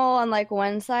normal on like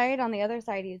one side, on the other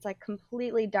side he's like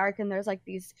completely dark, and there's like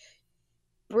these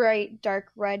bright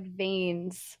dark red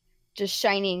veins just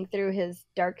shining through his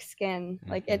dark skin.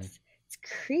 Like it's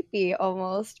creepy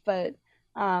almost, but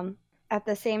at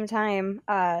the same time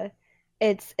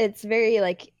it's very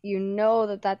like, you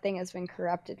know, that thing has been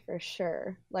corrupted for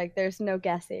sure. Like there's no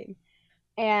guessing.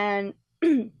 And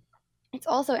it's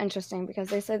also interesting because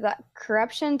they said that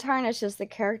corruption tarnishes the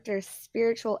character's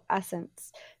spiritual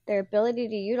essence. Their ability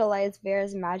to utilize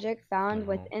Vera's magic found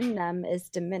within them is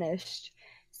diminished.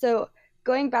 So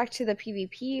going back to the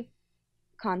PvP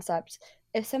concept,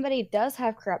 if somebody does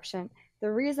have corruption,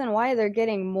 the reason why they're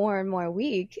getting more and more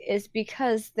weak is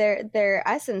because their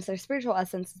essence, their spiritual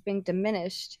essence, is being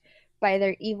diminished by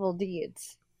their evil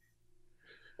deeds.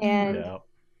 And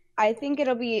I think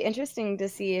it'll be interesting to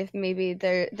see if maybe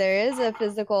there is a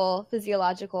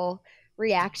physiological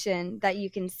reaction that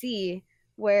you can see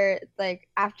where, like,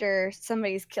 after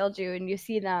somebody's killed you and you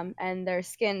see them and their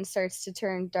skin starts to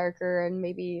turn darker and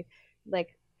maybe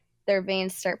like their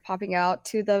veins start popping out,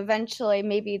 to the eventually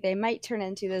maybe they might turn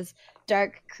into this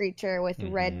dark creature with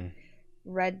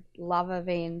red lava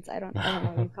veins. I don't know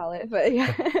what you call it, but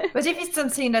yeah. But if it's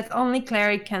something that only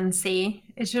cleric can see,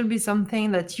 it should be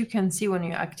something that you can see when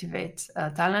you activate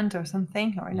a talent or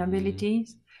something, or an ability.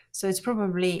 So it's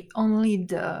probably only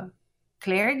the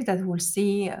cleric that will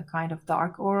see a kind of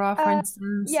dark aura, for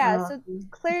instance. Yeah, so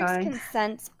clerics can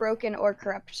sense broken or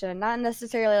corruption. Not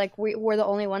necessarily like we're the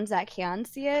only ones that can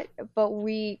see it, but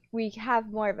we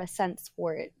have more of a sense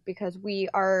for it because we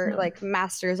are like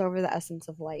masters over the essence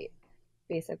of light,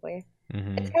 basically.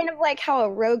 It's kind of like how a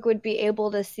rogue would be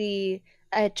able to see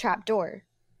a trapdoor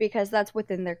because that's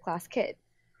within their class kit.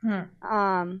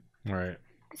 Right.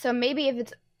 So maybe if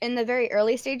it's in the very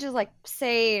early stages, like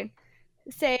say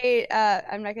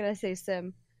I'm not gonna say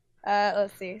Sim.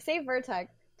 Let's see. Say Vertec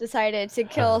decided to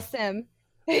kill Sim.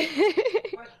 He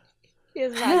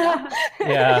is mad now.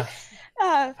 Yeah.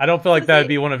 I don't feel like that would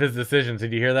be one of his decisions.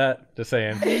 Did you hear that? Just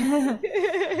saying.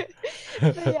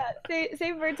 But yeah,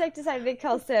 say Vertec decided to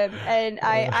kill Sim, and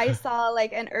I saw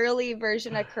like an early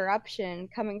version of corruption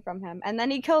coming from him, and then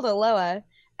he killed Aloa,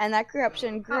 and that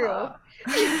corruption grew.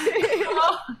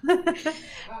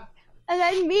 And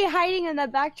then me hiding in the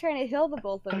back trying to heal the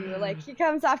both of you. Like, he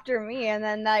comes after me, and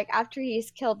then, like, after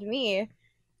he's killed me,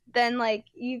 then, like,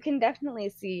 you can definitely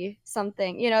see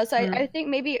something, you know? So I think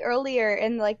maybe earlier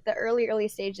in, like, the early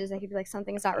stages, I could be like,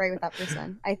 something's not right with that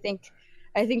person. I think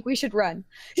we should run.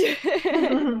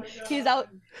 He's out.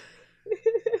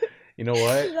 You know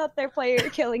what? He's out there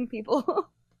killing people.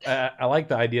 I like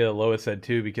the idea that Lois said,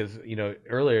 too, because, you know,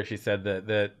 earlier she said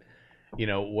that you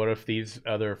know, what if these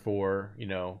other four, you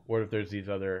know, what if there's this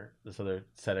other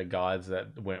set of gods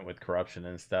that went with corruption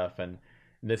and stuff, and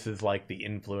this is like the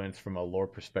influence from a lore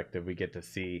perspective we get to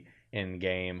see in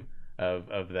game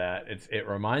of that. It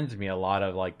reminds me a lot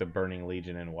of like the Burning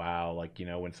Legion in WoW, like, you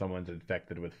know, when someone's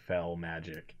infected with fell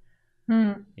magic,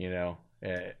 you know.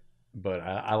 But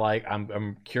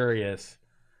I'm curious.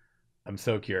 I'm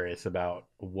so curious about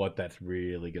what that's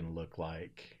really going to look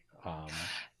like.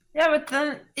 Yeah, but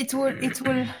then it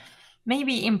will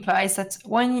maybe implies that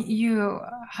when you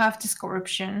have this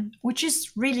corruption, which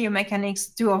is really a mechanics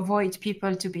to avoid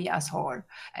people to be asshole,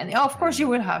 and of course you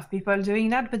will have people doing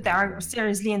that, but they are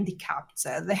seriously handicapped,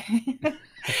 so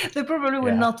they probably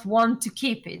will not want to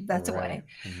keep it that way.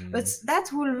 But that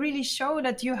will really show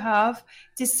that you have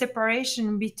this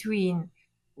separation between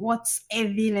what's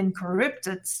evil and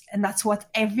corrupted, and that's what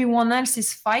everyone else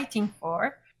is fighting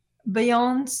for.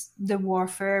 beyond the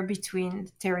warfare between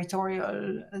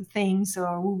territorial things,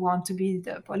 or who want to be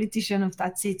the politician of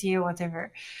that city or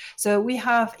whatever. So we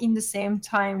have in the same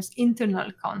times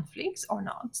internal conflicts or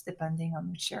not, depending on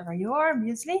whichever you are,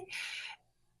 obviously.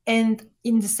 And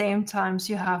in the same times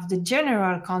you have the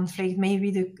general conflict, maybe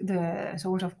the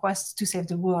sort of quest to save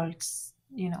the world,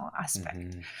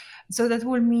 aspect. So that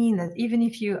will mean that even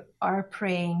if you are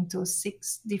praying to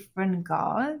 6 different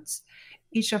gods,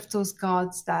 each of those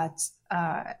gods that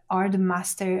are the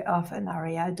master of an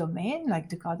area domain, like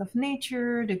the god of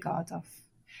nature, the god of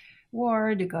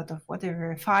war, the god of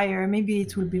whatever, fire, maybe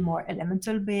it will be more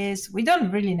elemental based, we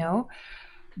don't really know.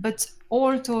 But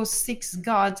all those 6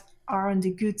 gods are on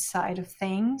the good side of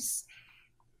things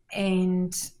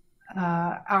and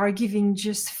are giving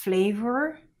just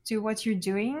flavor to what you're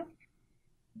doing.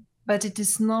 But it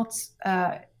is not,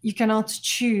 you cannot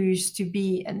choose to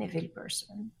be an evil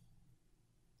person.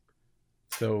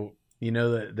 So,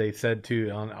 that they said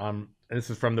too on this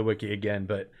is from the wiki again,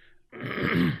 but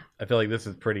I feel like this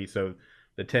is pretty. So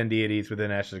the 10 deities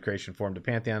within Ashes of Creation formed a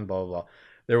pantheon, blah, blah, blah.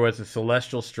 There was a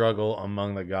celestial struggle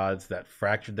among the gods that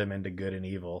fractured them into good and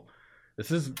evil. This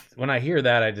is, when I hear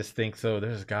that, I just think, so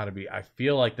there's got to be, I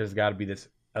feel like there's got to be this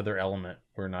other element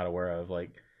we're not aware of,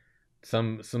 like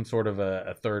some sort of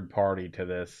a third party to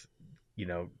this,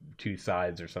 2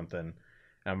 sides or something.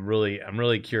 I'm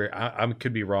really curious. I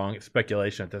could be wrong. It's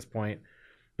speculation at this point,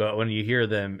 but when you hear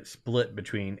them split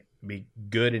between be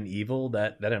good and evil,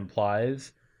 that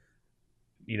implies,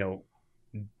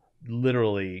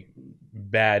 literally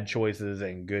bad choices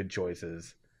and good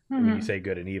choices when you say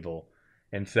good and evil.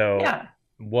 And so,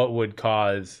 what would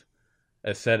cause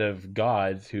a set of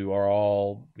gods who are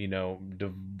all,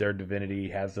 their divinity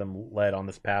has them led on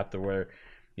this path to where,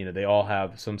 they all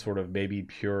have some sort of maybe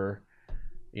pure,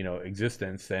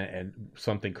 existence, and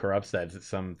something corrupts that? Is it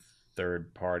some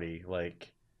third party?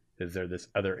 Like, is there this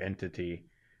other entity?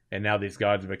 And now these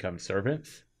gods become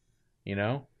servants,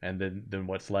 and then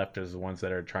what's left is the ones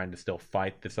that are trying to still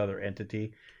fight this other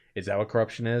entity. Is that what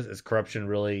corruption is? Is corruption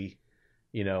really,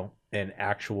 an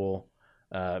actual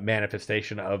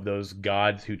manifestation of those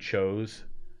gods who chose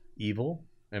evil?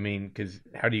 I mean, because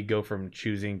how do you go from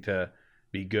choosing to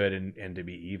be good and to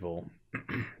be evil?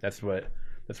 That's what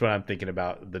I'm thinking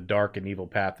about, the dark and evil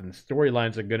path, and the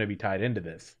storylines are going to be tied into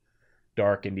this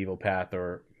dark and evil path,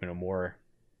 or more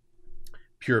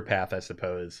pure path, I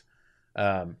suppose.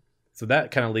 So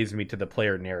that kind of leads me to the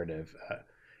player narrative.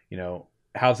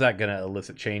 How's that going to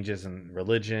elicit changes in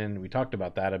religion? We talked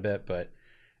about that a bit, but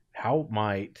how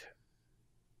might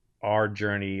our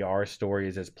journey, our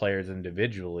stories as players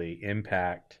individually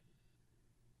impact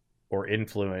or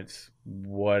influence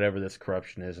whatever this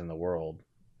corruption is in the world?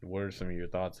 What are some of your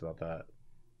thoughts about that?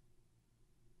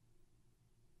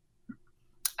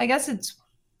 I guess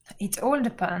it all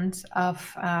depends of,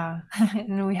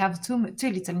 and we have too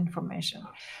little information.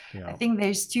 Yeah. I think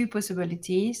there's 2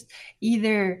 possibilities.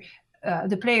 Either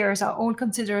the players are all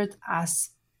considered as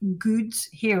good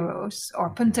heroes or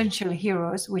potential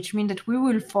heroes, which mean that we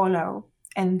will follow,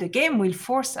 and the game will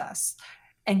force us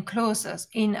and close us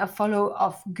in a follow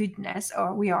of goodness,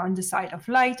 or we are on the side of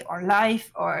light or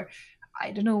life, or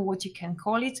I don't know what you can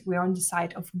call it. We are on the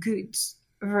side of good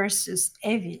versus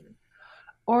evil.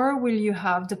 Or will you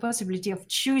have the possibility of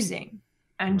choosing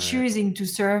choosing to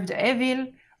serve the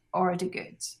evil or the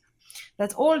good?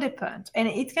 That all depends. And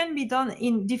it can be done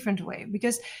in different way,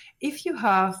 because if you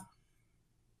have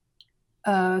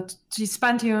this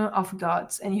pantheon of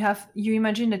gods, and you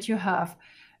imagine that you have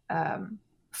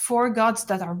 4 gods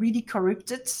that are really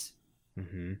corrupted,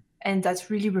 and that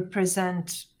really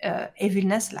represent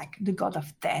evilness, like the god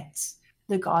of death,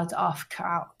 the god of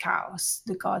chaos,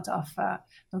 the god of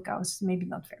no, chaos maybe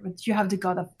not fair, but you have the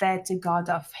god of death, the god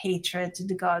of hatred,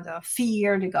 the god of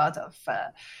fear, the god of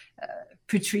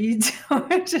putrid, or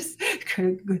just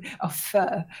of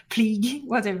plague,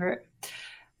 whatever.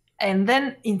 And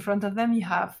then in front of them you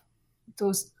have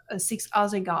those 6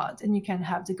 other gods, and you can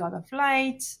have the god of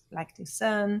light, like the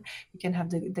sun, you can have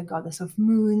the goddess of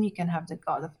moon, you can have the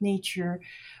god of nature,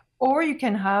 or you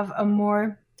can have a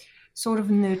more sort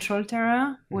of neutral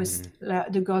terrain with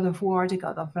the god of war, the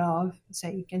god of love. So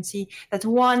you can see that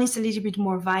one is a little bit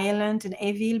more violent and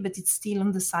evil, but it's still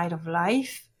on the side of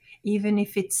life. Even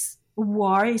if it's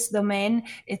war is the main,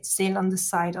 it's still on the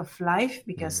side of life,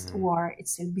 because war,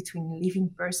 it's still between a living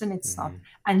person, it's not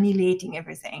annihilating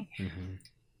everything.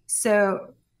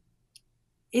 So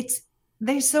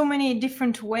there's so many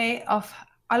different ways of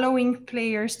allowing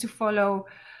players to follow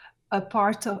a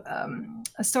part of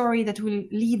a story that will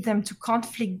lead them to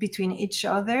conflict between each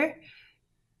other.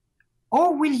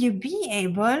 Or will you be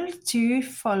able to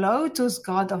follow those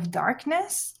god of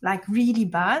darkness, like really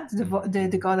bad,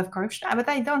 the god of corruption? But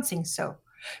I don't think so.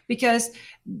 Because,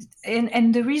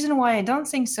 and the reason why I don't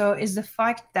think so is the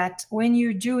fact that when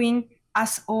you're doing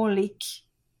assholic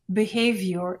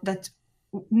behavior that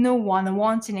no one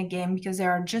wants in a game because they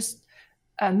are just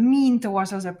mean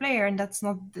towards other player, and that's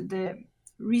not the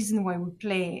reason why we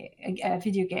play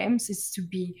video games, is to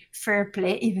be fair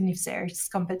play, even if there's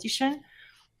competition.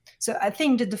 So I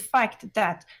think that the fact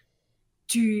that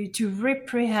to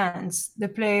reprehend the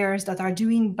players that are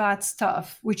doing bad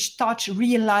stuff, which touch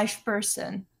real life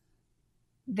person,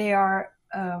 they are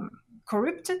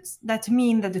corrupted, that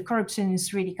means that the corruption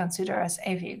is really considered as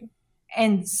evil,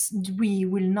 and we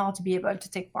will not be able to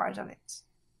take part of it.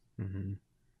 Mm-hmm.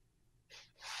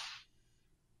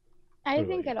 I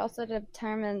think it also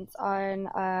determines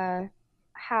on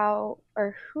how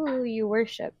or who you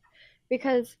worship,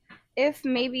 because if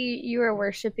maybe you are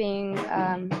worshiping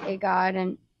a god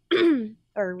and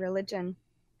or religion,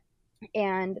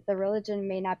 and the religion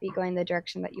may not be going the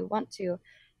direction that you want to,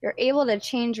 you're able to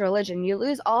change religion. You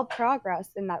lose all progress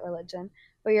in that religion,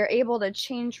 but you're able to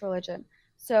change religion.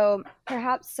 So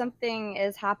perhaps something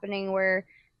is happening where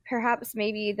perhaps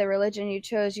maybe the religion you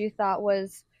chose you thought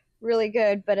was really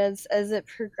good, but as it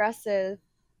progresses,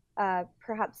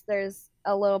 perhaps there's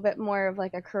a little bit more of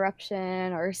like a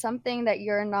corruption or something that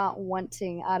you're not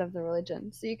wanting out of the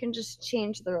religion. So you can just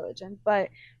change the religion. But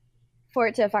for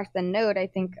it to affect the node, I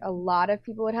think a lot of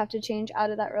people would have to change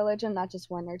out of that religion, not just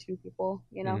one or two people,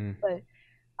 you know.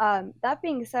 But that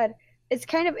being said, it's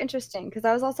kind of interesting because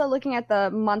I was also looking at the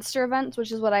monster events,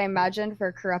 which is what I imagined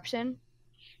for corruption.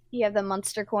 You have the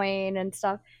monster coin and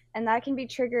stuff, and that can be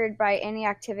triggered by any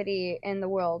activity in the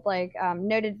world, like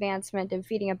node advancement,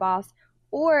 defeating a boss,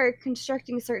 or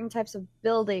constructing certain types of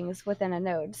buildings within a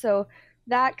node. So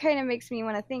that kind of makes me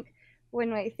want to think,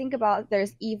 when I think about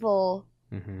there's evil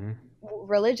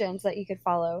religions that you could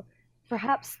follow,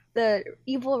 perhaps the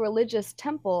evil religious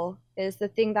temple is the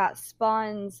thing that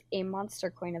spawns a monster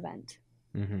coin event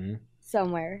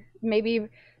somewhere. Maybe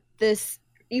this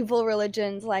evil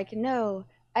religion's like, no,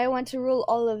 I want to rule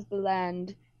all of the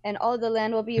land, and all the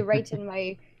land will be right in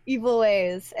my evil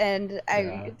ways, and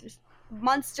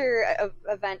monster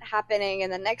event happening in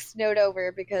the next node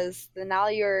over because now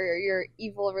your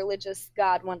evil religious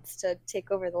god wants to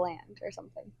take over the land or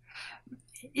something.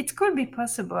 It could be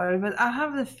possible, but I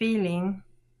have the feeling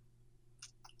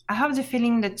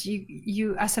that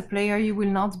you as a player, you will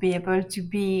not be able to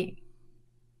be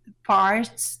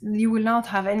part, you will not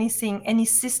have any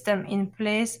system in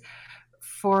place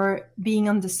for being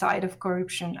on the side of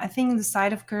corruption. I think the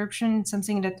side of corruption is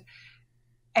something that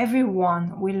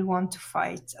everyone will want to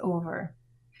fight over.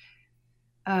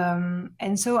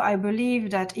 And so I believe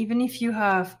that even if you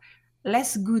have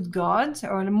less good god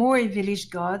or more evilish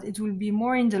god, it will be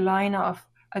more in the line of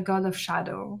a god of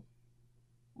shadow,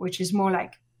 which is more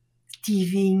like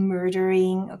thieving,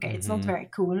 murdering. Okay, it's not very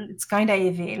cool. It's kind of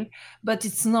evil, but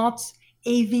it's not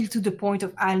evil to the point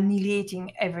of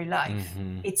annihilating every life.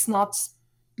 It's not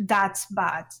that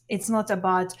bad. It's not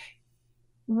about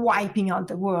wiping out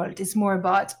the world. It's more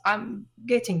about, I'm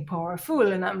getting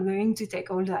powerful and I'm going to take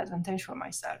all the advantage for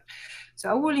myself. So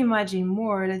I will imagine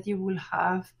more that you will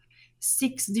have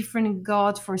 6 different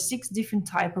gods for 6 different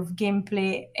type of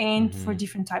gameplay and for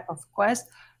different type of quests,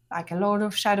 like a Lord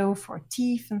of Shadow for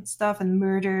thief and stuff and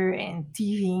murder and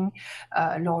thieving,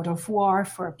 Lord of War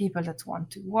for people that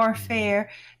want to warfare.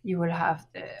 You will have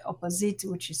the opposite,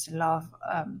 which is love,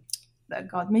 the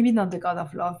god, maybe not the god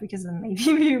of love because then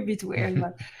maybe a bit weird,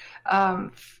 but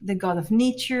the god of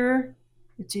nature,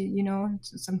 you know,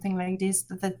 something like this.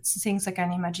 That's things I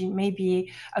can imagine.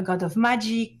 Maybe a god of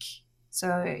magic.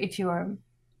 So if you're a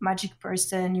magic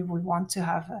person, you would want to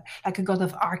have like a god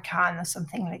of arcane or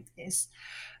something like this.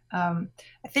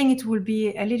 I think it will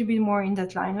be a little bit more in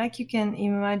that line. Like you can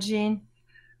imagine,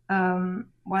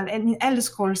 well, in Elder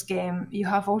Scrolls game, you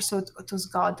have also those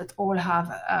gods that all have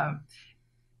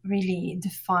really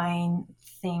defined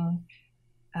thing,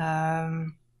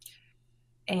 and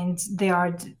they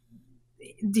are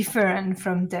different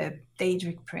from the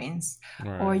Daedric Prince.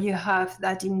 Right. Or you have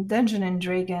that in Dungeon and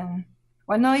Dragon.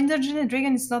 Well, no, in Dungeon and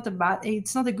Dragon, it's not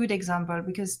a good example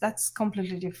because that's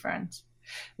completely different.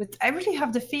 But I really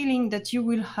have the feeling that you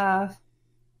will have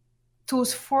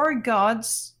those 4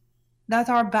 gods that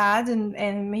are bad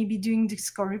and maybe doing this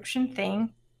corruption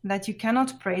thing that you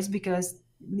cannot praise because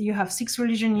you have 6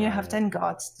 religions, you have 10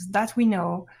 gods, that we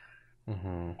know.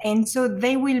 And so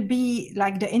they will be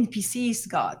like the NPCs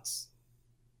gods,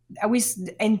 with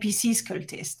the NPCs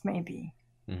cultist maybe,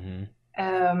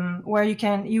 where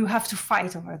you have to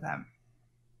fight over them.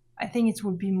 I think it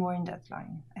would be more in that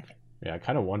line, I think. Yeah, I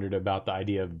kind of wondered about the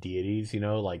idea of deities,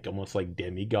 like almost like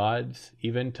demigods,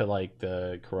 even to like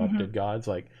the corrupted gods.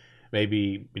 Like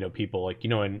maybe, people like,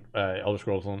 in Elder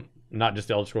Scrolls, not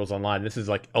just Elder Scrolls Online, this is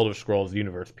like Elder Scrolls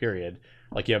universe, period.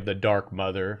 Like you have the Dark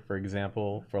Mother, for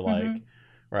example, for like,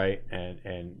 right?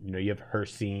 And you have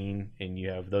Hircine, and you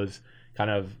have those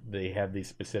they have these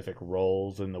specific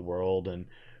roles in the world, and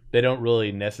they don't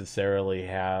really necessarily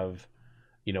have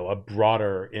a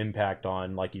broader impact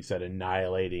on, like you said,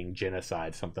 annihilating,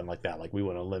 genocide, something like that. Like we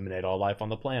want to eliminate all life on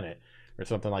the planet or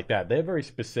something like that. They have very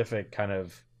specific they're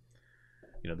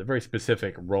very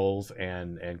specific roles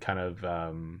and kind of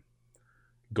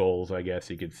goals, I guess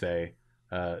you could say.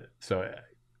 So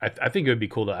I think it would be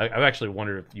cool to. I've actually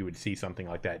wondered if you would see something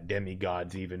like that,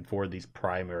 demigods even for these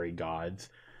primary gods.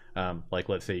 Like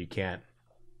let's say you can't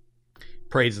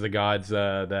praise the gods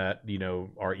that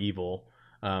are evil.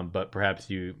 But perhaps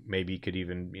you maybe could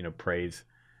even praise,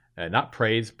 not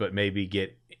praise, but maybe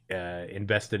get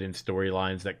invested in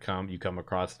storylines that you come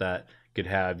across that could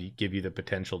give you the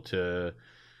potential to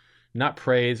not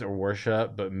praise or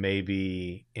worship, but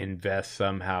maybe invest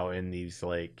somehow in these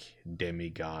like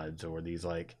demigods or these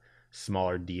like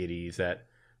smaller deities that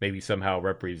maybe somehow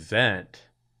represent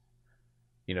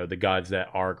the gods that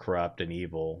are corrupt and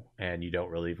evil, and you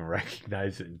don't really even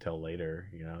recognize it until later.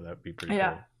 That'd be pretty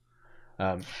cool.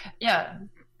 Yeah,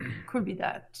 could be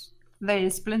that. There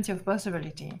is plenty of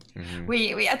possibility.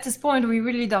 We at this point we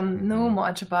really don't know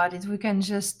much about it. We can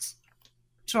just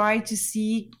try to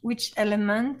see which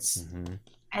elements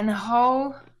and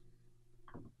how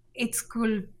it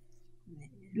could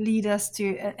lead us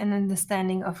to an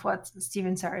understanding of what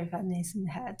Steven Sarifan is in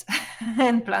head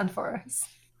and planned for us.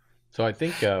 So I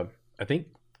think I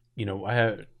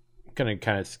have gonna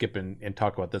kind of skip and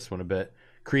talk about this one a bit.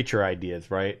 Creature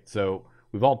ideas, right? So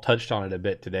we've all touched on it a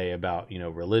bit today about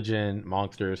religion,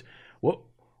 monsters.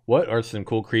 What are some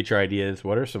cool creature ideas?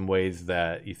 What are some ways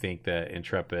that you think that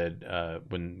Intrepid,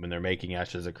 when they're making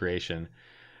Ashes of Creation,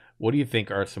 what do you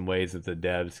think are some ways that the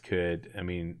devs could? I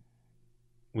mean,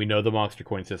 we know the monster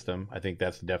coin system. I think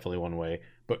that's definitely one way,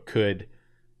 but could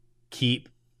keep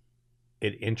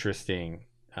it interesting,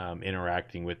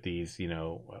 interacting with these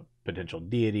potential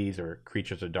deities or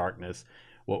creatures of darkness.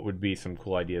 What would be some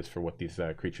cool ideas for what these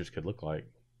creatures could look like?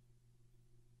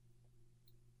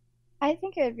 I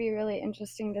think it would be really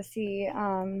interesting to see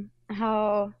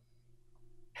how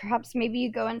perhaps maybe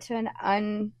you go into an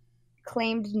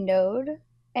unclaimed node,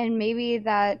 and maybe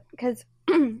that, because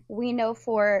we know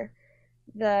for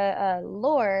the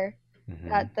lore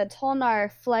that the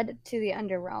Tolnar fled to the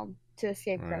Underrealm to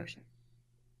escape corruption.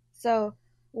 So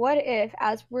what if,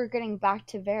 as we're getting back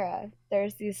to Vera,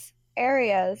 there's these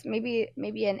areas, maybe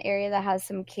an area that has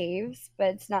some caves, but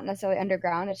it's not necessarily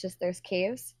underground, it's just there's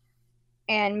caves,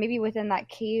 and maybe within that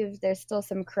cave there's still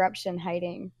some corruption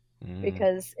hiding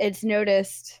because it's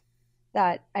noticed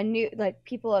that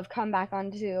people have come back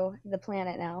onto the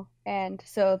planet now, and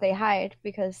so they hide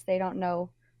because they don't know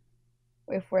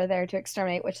if we're there to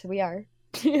exterminate, which we are.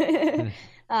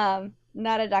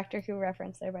 Not a Doctor Who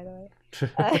reference there, by the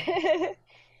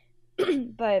way.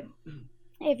 But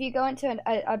if you go into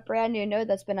a brand new node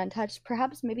that's been untouched,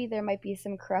 perhaps maybe there might be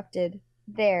some corrupted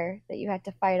there that you had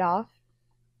to fight off,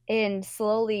 and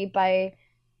slowly by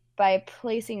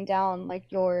placing down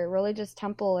like your religious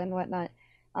temple and whatnot,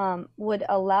 would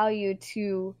allow you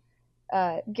to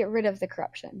get rid of the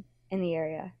corruption in the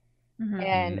area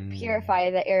and purify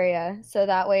the area, so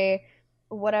that way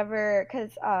whatever,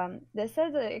 because this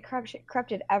says that it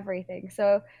corrupted everything.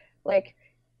 So like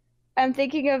I'm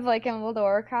thinking of like in World of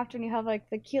Warcraft when you have like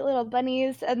the cute little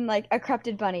bunnies, and like a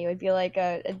corrupted bunny would be like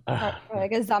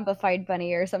like a zombified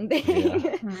bunny or something.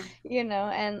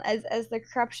 And as the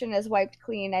corruption is wiped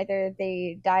clean, either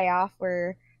they die off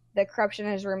or the corruption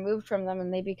is removed from them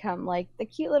and they become like the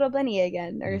cute little bunny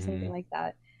again or something like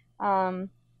that.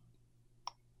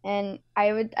 And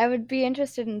I would be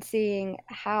interested in seeing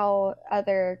how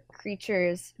other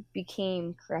creatures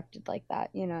became corrupted like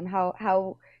that, and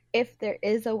how if there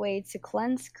is a way to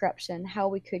cleanse corruption, how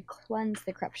we could cleanse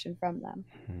the corruption from them.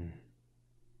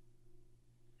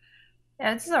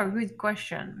 Yeah, this is a good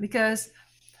question, because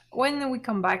when we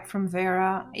come back from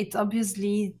Vera, it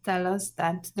obviously tells us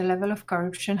that the level of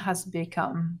corruption has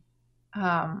become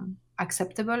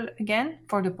acceptable again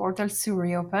for the portals to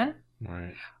reopen.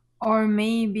 Right. Or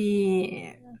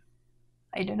maybe,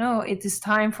 I don't know, it is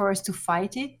time for us to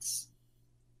fight it.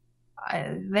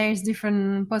 There's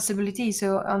different possibilities,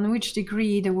 so on which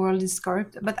degree the world is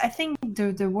corrupt. But I think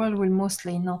the world will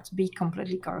mostly not be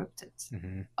completely corrupted.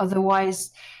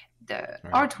 Otherwise, the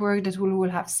artwork that we will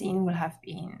have seen will have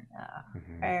been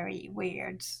very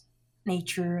weird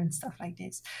nature and stuff like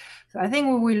this. So I think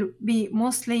we will be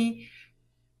mostly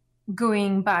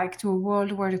going back to a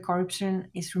world where the corruption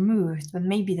is removed, but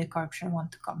maybe the corruption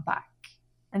want to come back.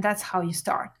 And that's how you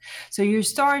start. So you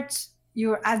start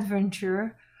your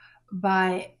adventure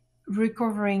by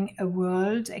recovering a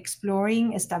world,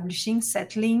 exploring, establishing,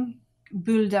 settling,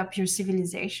 build up your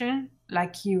civilization.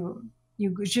 Like you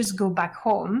just go back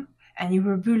home and you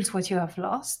rebuild what you have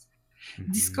lost,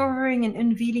 discovering and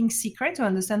unveiling secret to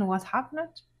understand what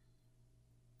happened.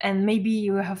 And maybe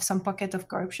you have some pocket of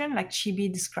corruption, like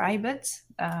Chibi described it,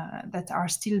 that are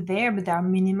still there, but they are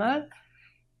minimal.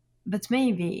 But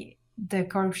maybe the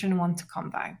corruption want to come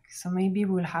back. So maybe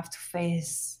we'll have to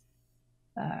face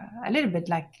a little bit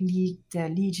like the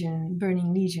Legion,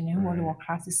 Burning Legion in World of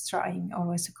Warcraft is trying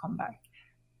always to come back.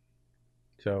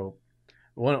 So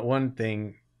one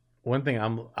thing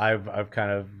I've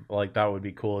kind of like thought would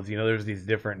be cool is, there's these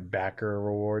different backer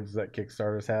rewards that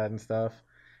Kickstarters had and stuff,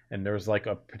 and there's like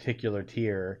a particular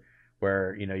tier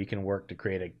where you can work to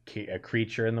create a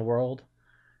creature in the world,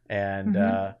 and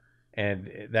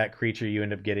and that creature you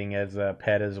end up getting as a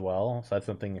pet as well. So that's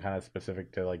something kind of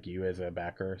specific to like you as a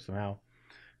backer somehow.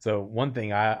 So one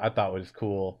thing I thought was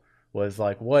cool was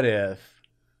like, what if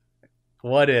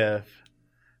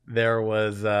there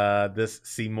was this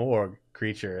Simorgh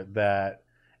creature that,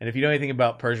 and if you know anything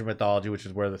about Persian mythology, which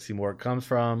is where the Simorgh comes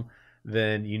from,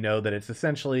 then you know that it's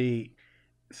essentially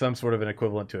some sort of an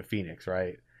equivalent to a phoenix,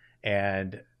 right?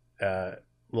 And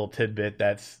little tidbit,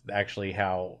 that's actually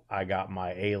how I got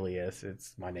my alias.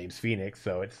 My name's Phoenix,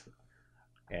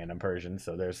 and I'm Persian,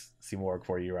 so there's Simorgh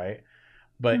for you, right?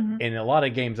 But in a lot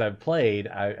of games I've played,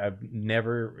 I've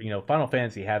never, Final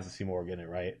Fantasy has a Simorgh in it,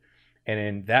 right? And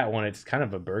in that one, it's kind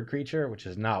of a bird creature, which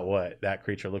is not what that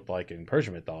creature looked like in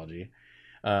Persian mythology.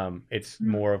 It's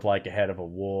more of like a head of a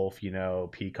wolf,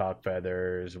 peacock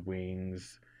feathers,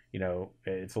 wings.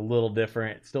 It's a little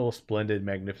different. It's still a splendid,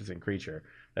 magnificent creature.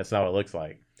 That's not what it looks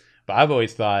like. But I've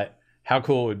always thought how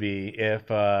cool it would be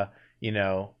if,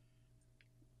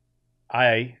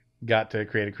 I got to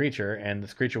create a creature, and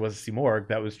this creature was a Simorgh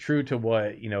that was true to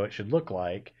what it should look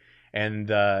like, and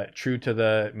true to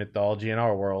the mythology in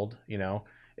our world.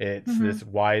 It's this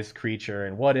wise creature,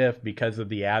 and what if, because of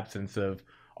the absence of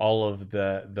all of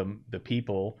the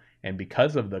people, and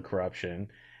because of the corruption,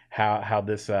 how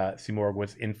this Simorgh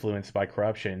was influenced by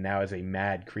corruption, now is a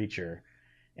mad creature,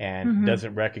 and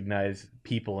doesn't recognize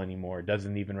people anymore,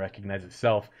 doesn't even recognize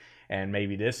itself, and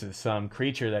maybe this is some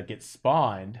creature that gets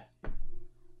spawned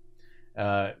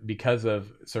because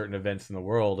of certain events in the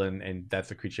world, and that's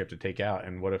the creature you have to take out.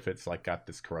 And what if it's like got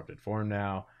this corrupted form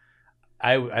now?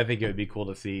 I think it would be cool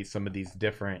to see some of these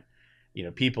different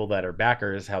people that are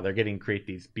backers, how they're getting to create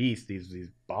these beasts, these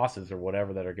bosses or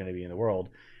whatever that are going to be in the world,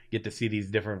 get to see these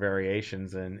different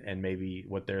variations and maybe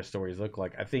what their stories look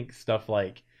like. I think stuff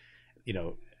like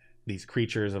these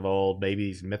creatures of old, maybe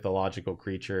these mythological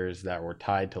creatures that were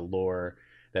tied to lore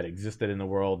that existed in the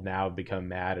world now have become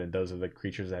mad, and those are the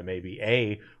creatures that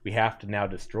maybe we have to now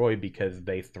destroy because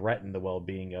they threaten the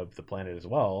well-being of the planet as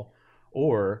well,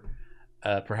 or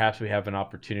perhaps we have an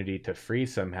opportunity to free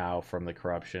somehow from the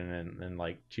corruption and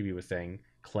like Chibi was saying,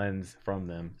 cleanse from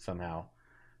them somehow.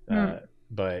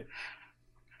 But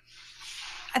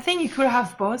I think you could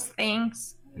have both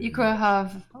things. You could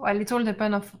have, well, it all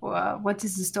depends of what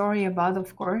is the story about,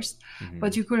 of course,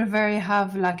 but you could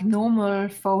have like normal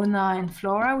fauna and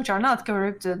flora, which are not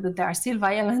corrupted, but they are still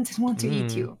violent and want to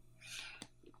eat you.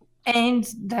 And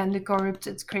then the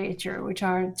corrupted creature, which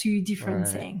are two different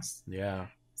things. Yeah.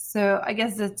 So I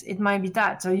guess that it might be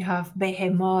that. So you have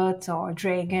behemoth or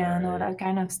dragon or that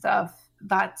kind of stuff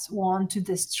that want to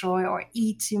destroy or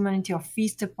eat humanity or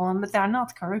feast upon, but they're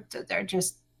not corrupted. They're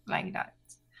just like that.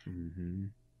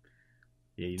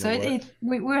 Yeah, so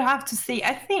we'll have to see.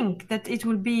 I think that it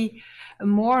will be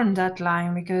more on that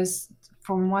line, because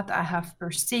from what I have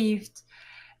perceived,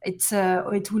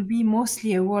 it will be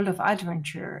mostly a world of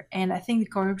adventure, and I think the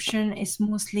corruption is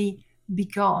mostly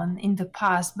begun in the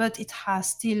past, but it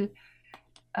has still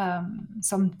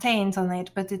some taint on it,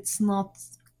 but it's not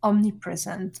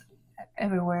omnipresent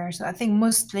everywhere. So I think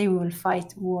mostly we will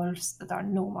fight wolves that are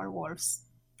normal wolves.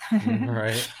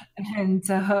 Right. And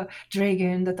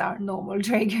dragon that are normal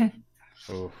dragon.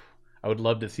 Oof. I would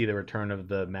love to see the return of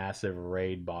the massive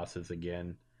raid bosses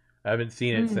again. I haven't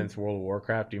seen it since World of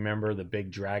Warcraft. Do you remember the big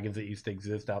dragons that used to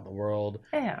exist out in the world?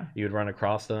 Yeah. You would run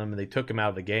across them, and they took them out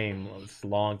of the game. It's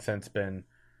long since been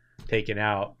taken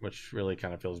out, which really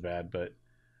kind of feels bad. But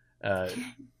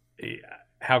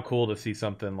how cool to see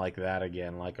something like that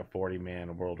again, like a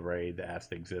 40-man world raid that has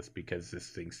to exist because this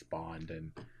thing spawned,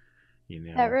 and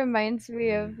That reminds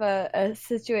me of a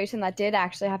situation that did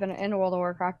actually happen in World of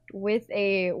Warcraft with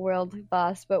a world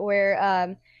boss, but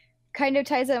where kind of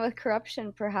ties in with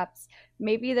corruption, perhaps.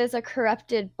 Maybe there's a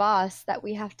corrupted boss that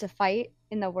we have to fight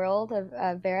in the world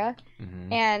of Vera.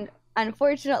 And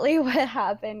unfortunately, what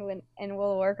happened in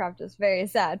World of Warcraft is very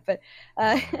sad, but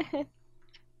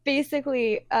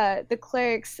basically, the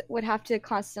clerics would have to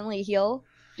constantly heal,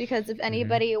 because if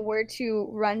anybody were to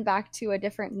run back to a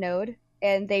different node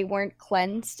and they weren't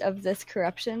cleansed of this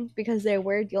corruption because they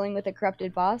were dealing with a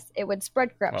corrupted boss, it would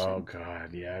spread corruption. Oh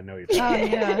god, yeah, I know you're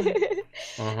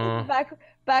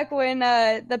Back when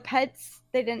the pets,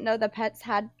 they didn't know the pets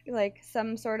had like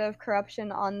some sort of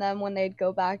corruption on them when they'd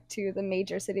go back to the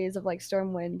major cities of like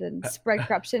Stormwind and spread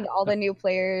corruption to all the new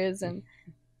players, and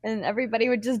everybody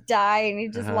would just die, and you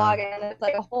just log in, and it's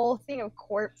like a whole thing of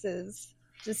corpses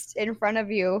just in front of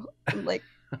you, like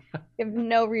you have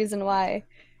no reason why.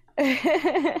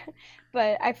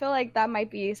 But I feel like that might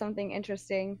be something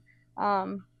interesting,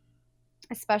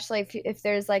 especially if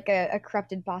there's like a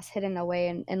corrupted boss hidden away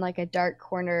in like a dark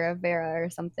corner of Vera or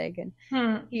something,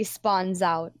 and he spawns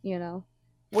out,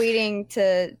 waiting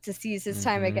to seize his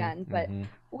time again. But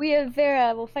we of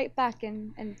Vera will fight back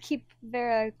and keep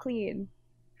Vera clean.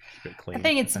 I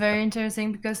think it's very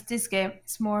interesting because this game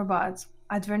is more about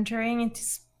adventuring. It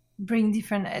is bring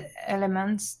different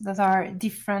elements that are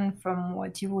different from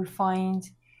what you will find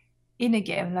in a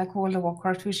game like World of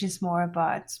Warcraft, which is more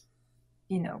about,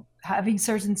 having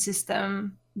certain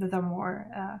systems that are more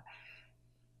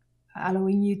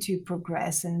allowing you to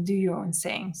progress and do your own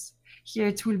things. Here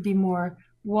it will be more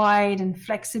wide and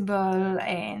flexible,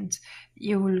 and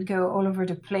you will go all over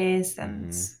the place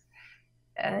and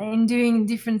in doing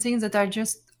different things that are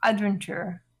just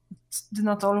adventure, do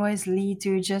not always lead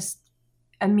to just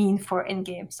a mean for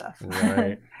in-game stuff.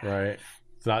 Right.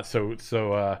 It's not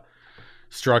so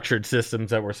structured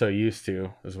systems that we're so used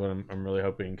to is what I'm really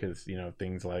hoping, because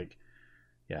things like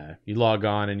you log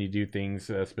on and you do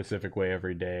things a specific way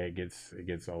every day, it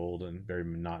gets old and very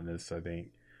monotonous, I think.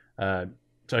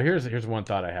 So here's one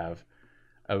thought I have.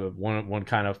 One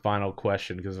kind of final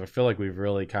question, because I feel like we've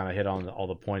really kind of hit on all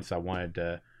the points I wanted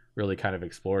to really kind of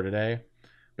explore today.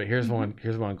 But here's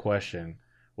one question.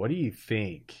 What do you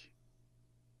think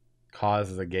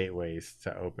causes the gateways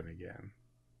to open again?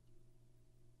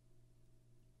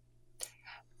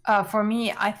 For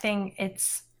me, I think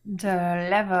it's the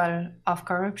level of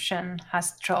corruption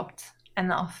has dropped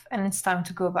enough, and it's time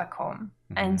to go back home.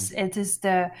 And it is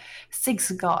the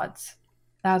 6 gods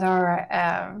that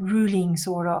are ruling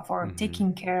sort of, or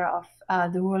taking care of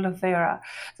the world of Vera,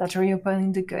 that are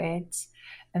reopening the gates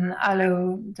and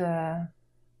allow the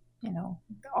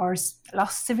our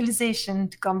lost civilization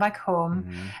to come back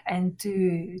home and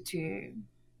to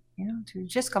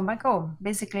just come back home.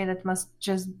 Basically, that must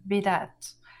just be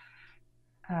that.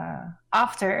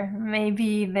 After,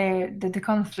 maybe the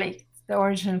conflict, the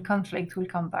original conflict will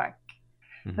come back.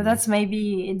 But that's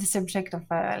maybe the subject of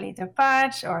a later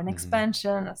patch or an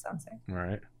expansion or something. All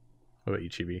right. What about you,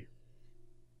 Chibi?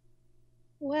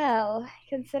 Well,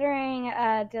 considering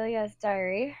Delia's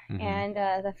diary and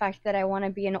the fact that I want to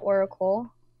be an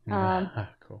oracle,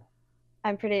 cool.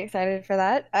 I'm pretty excited for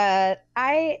that.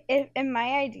 In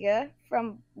my idea,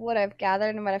 from what I've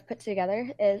gathered and what I've put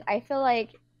together, is I feel like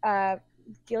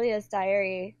Delia's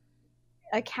diary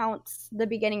accounts the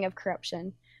beginning of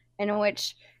corruption, in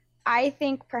which I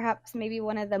think perhaps maybe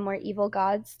one of the more evil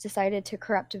gods decided to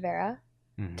corrupt Vera,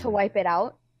 to wipe it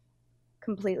out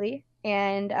completely.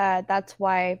 And that's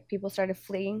why people started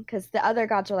fleeing, because the other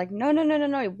gods are like, no,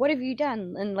 what have you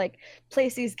done? And like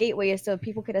place these gateways so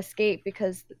people could escape,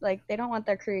 because like they don't want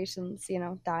their creations,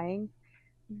 dying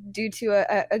due to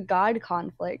a god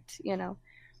conflict,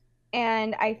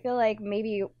 And I feel like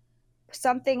maybe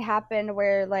something happened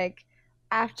where like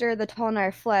after the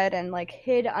Tolnar fled and like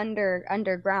hid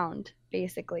underground,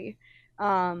 basically,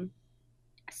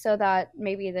 so that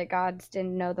maybe the gods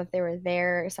didn't know that they were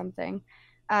there or something.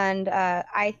 And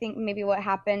I think maybe what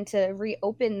happened to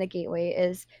reopen the gateway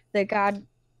is the god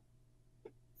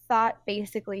thought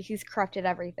basically he's corrupted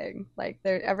everything. Like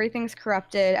everything's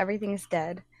corrupted, everything's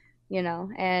dead,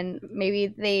 and maybe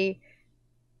they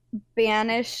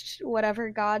banished whatever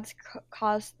gods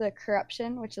caused the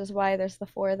corruption, which is why there's the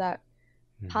 4 that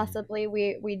possibly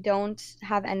we don't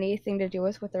have anything to do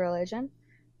with the religion.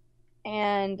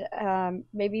 And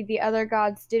maybe the other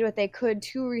gods did what they could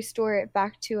to restore it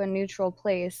back to a neutral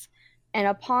place, and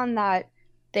upon that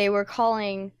they were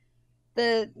calling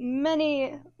the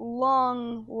many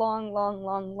long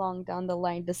down the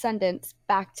line descendants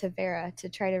back to Vera to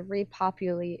try to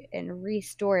repopulate and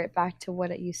restore it back to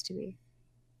what it used to be.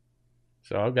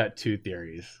 So I've got 2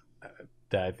 theories.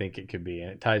 that I think it could be,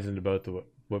 and it ties into both of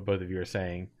what both of you are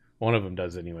saying. One of them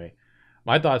does anyway.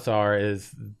 My thoughts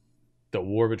is the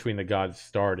war between the gods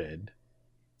started,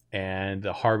 and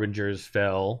the harbingers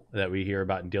fell that we hear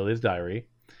about in Delia's diary,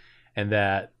 and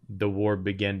that the war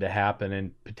began to happen,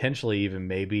 and potentially even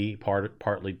maybe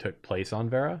partly took place on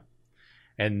Vera,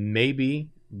 and maybe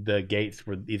the gates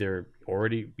were either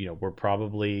already, were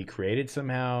probably created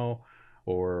somehow,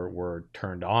 or were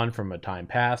turned on from a time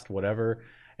past, whatever,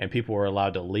 and people were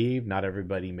allowed to leave. Not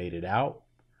everybody made it out,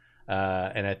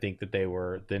 and I think that they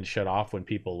were then shut off when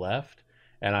people left.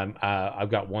 And I've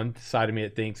got one side of me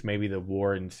that thinks maybe the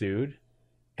war ensued,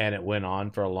 and it went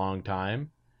on for a long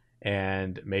time,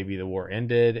 and maybe the war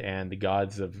ended, and the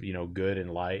gods of good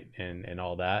and light and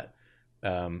all that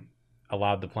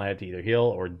allowed the planet to either heal,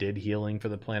 or did healing for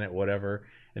the planet, whatever,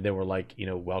 and they were like,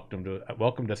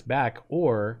 welcomed us back.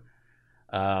 Or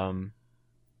I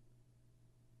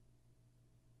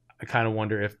kind of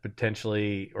wonder if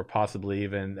potentially or possibly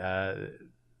even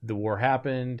the war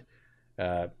happened,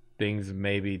 things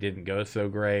maybe didn't go so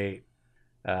great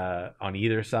on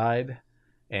either side,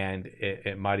 and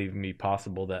it might even be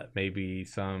possible that maybe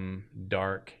some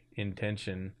dark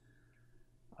intention,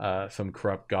 some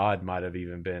corrupt god might have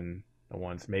even been the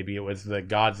ones. Maybe it was the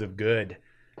gods of good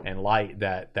and light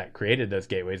that created those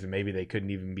gateways, and maybe they couldn't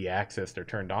even be accessed or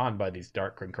turned on by these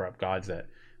dark and corrupt gods that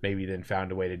maybe then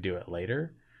found a way to do it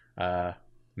later.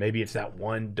 Maybe it's that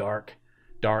one dark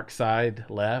side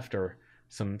left, or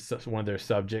one of their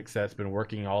subjects that's been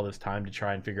working all this time to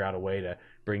try and figure out a way to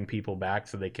bring people back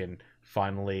so they can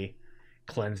finally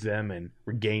cleanse them and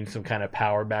regain some kind of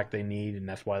power back they need, and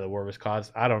that's why the war was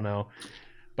caused. I don't know,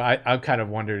 but I've kind of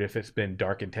wondered if it's been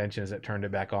dark intentions that turned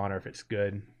it back on, or if it's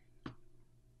good.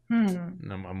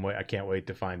 I can't wait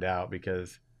to find out,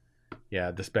 because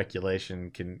the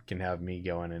speculation can have me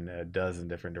going in a dozen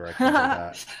different directions with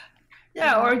that.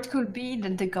 Yeah, or it could be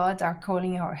that the gods are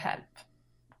calling our help.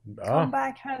 Come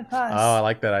back, help us. Oh, I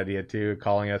like that idea too,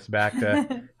 calling us back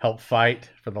to help fight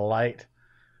for the light.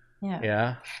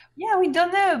 Yeah, we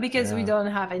don't know, because we don't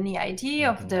have any idea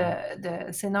of the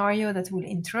scenario that will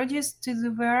introduce to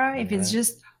the Vera. If it's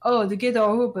just, the gate are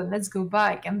open, let's go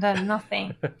back, and then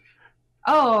nothing.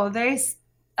 There's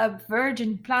a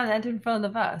virgin planet in front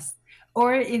of us.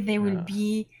 Or if they will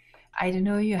be, I don't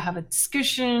know, you have a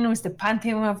discussion with the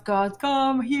pantheon of God.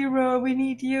 Come, hero, we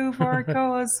need you for our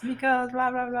cause, because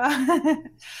blah, blah, blah.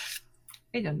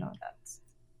 We don't know that.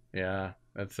 Yeah,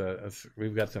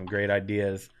 we've got some great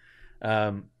ideas.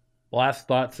 Last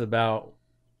thoughts about,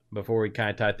 before we kind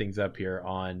of tie things up here,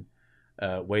 on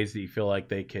ways that you feel like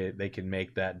they can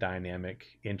make that dynamic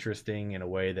interesting in a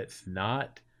way that's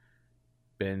not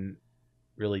been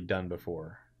really done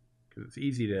before, because it's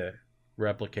easy to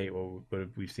replicate what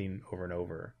we've seen over and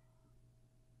over.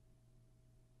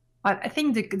 But I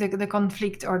think the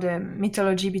conflict or the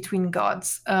mythology between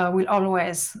gods will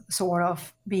always sort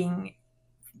of being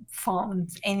found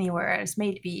anywhere else,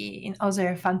 maybe in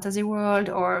other fantasy world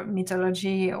or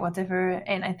mythology or whatever.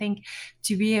 And I think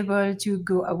to be able to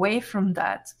go away from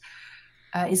that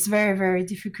is very, very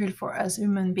difficult for us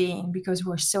human beings, because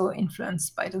we're so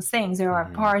influenced by those things. They are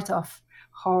part of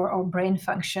how our brain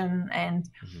function, and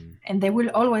there will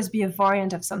always be a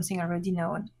variant of something already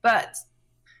known. But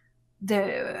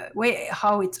the way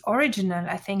how it's original,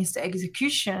 I think, is the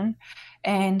execution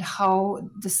and how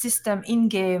the system in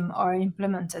game are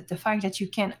implemented. The fact that you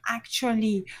can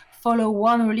actually follow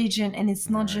one religion, and it's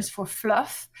not just for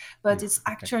fluff, but it's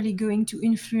actually going to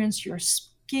influence your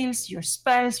skills, your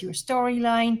spells, your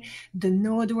storyline, the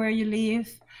node where you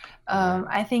live.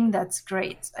 I think that's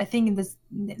great. I think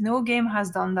no game has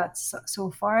done that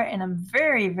so far, and I'm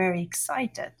very, very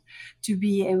excited to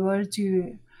be able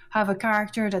to have a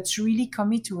character that's really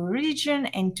committed to a religion,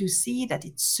 and to see that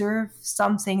it serves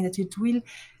something, that it will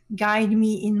guide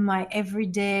me in my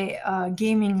everyday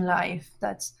gaming life,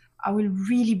 that I will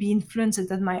really be influenced,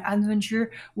 that my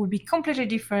adventure will be completely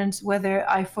different whether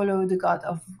I follow the god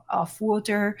of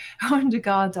water or the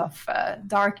god of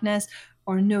darkness,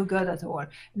 or no god at all.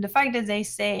 And the fact that they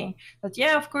say that,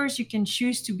 of course, you can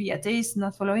choose to be atheist,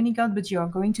 not follow any god, but you are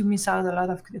going to miss out a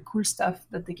lot of the cool stuff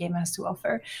that the game has to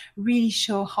offer, really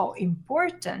show how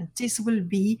important this will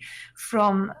be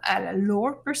from a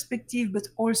lore perspective, but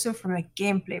also from a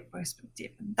gameplay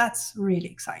perspective. That's really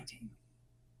exciting.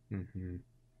 Mm-hmm.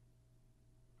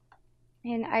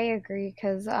 And I agree,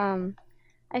 because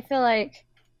I feel like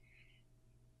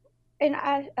in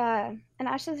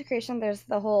Ashes of Creation, there's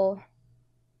the whole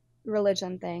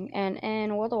religion thing, and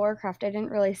in World of Warcraft I didn't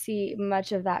really see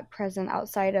much of that present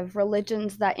outside of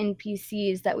religions that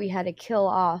NPCs that we had to kill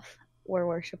off were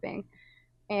worshipping.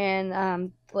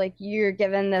 and like you're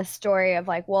given this story of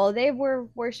like, well, they were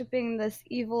worshiping this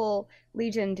evil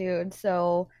Legion dude,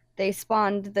 so they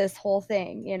spawned this whole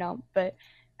thing, you know. But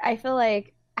I feel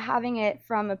like having it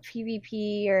from a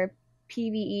PvP or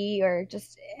PvE or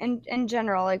just in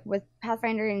general, like with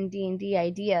Pathfinder and D&D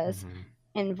ideas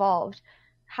involved,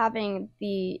 having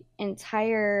the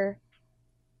entire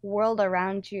world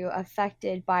around you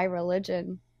affected by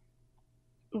religion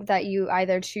that you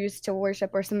either choose to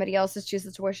worship or somebody else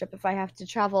chooses to worship. If I have to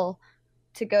travel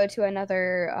to go to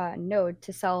another node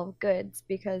to sell goods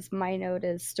because my node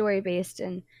is story based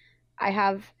and I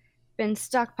have been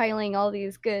stockpiling all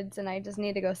these goods and I just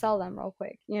need to go sell them real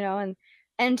quick, you know, and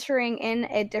entering in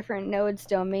a different node's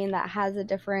domain that has a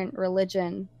different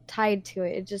religion tied to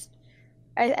it, it just,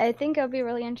 I think it'll be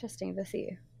really interesting to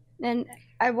see. And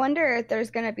I wonder if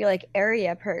there's going to be like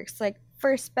area perks, like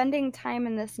for spending time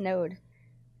in this node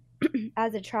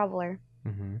as a traveler,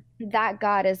 that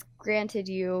god has granted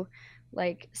you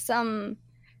like some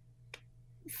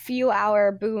few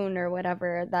hour boon or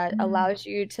whatever that allows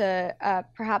you to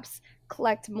perhaps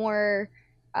collect more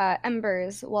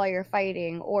embers while you're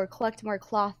fighting, or collect more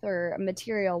cloth or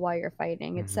material while you're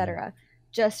fighting, etc.,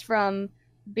 just from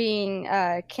being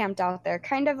camped out there.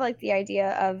 Kind of like the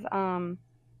idea of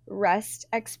rest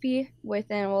XP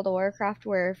within World of Warcraft,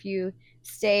 where if you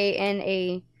stay in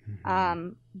a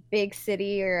big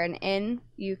city or an inn,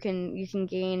 you can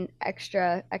gain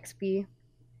extra XP.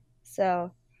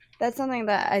 So that's something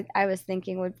that I was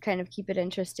thinking would kind of keep it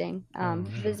interesting.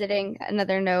 Visiting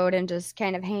another node and just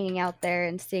kind of hanging out there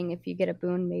and seeing if you get a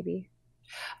boon, maybe.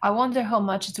 I wonder how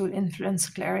much it will influence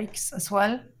clerics as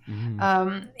well,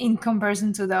 in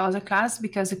comparison to the other class,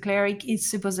 because a cleric is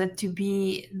supposed to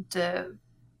be the,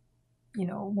 you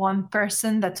know, one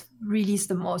person that really is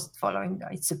the most following.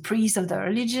 It's a priest of the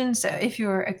religion. So if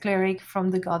you're a cleric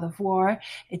from the god of war,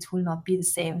 it will not be the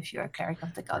same if you're a cleric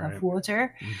of the god of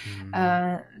water.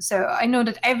 So I know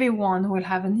that everyone will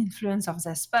have an influence of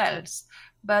their spells,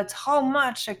 but how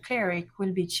much a cleric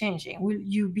will be changing? Will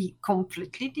you be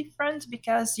completely different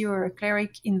because you're a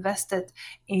cleric invested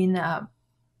in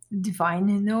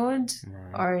divine node,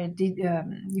 or did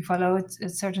you follow a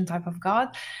certain type of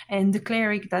god, and the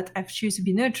cleric that have choose to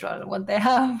be neutral, what they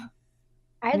have?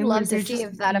 I'd love to see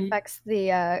if that affects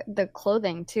the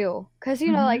clothing too, because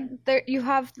you know, like there you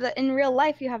have in real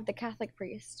life you have the Catholic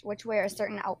priests which wear a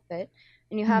certain outfit,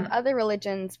 and you have other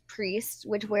religions priests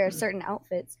which wear certain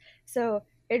outfits. So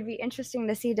it'd be interesting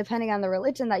to see, depending on the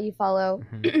religion that you follow,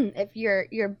 if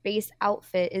your base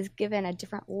outfit is given a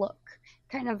different look.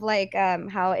 Kind of like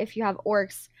how if you have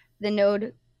orcs, the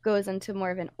node goes into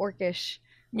more of an orcish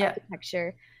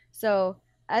architecture. So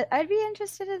I'd be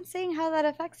interested in seeing how that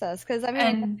affects us, because I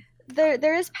mean,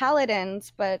 there is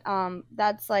paladins, but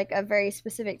that's like a very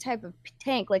specific type of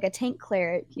tank, like a tank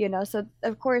cleric, you know. So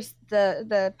of course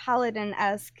the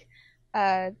paladin-esque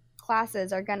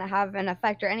classes are going to have an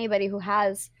effect, or anybody who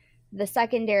has the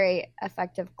secondary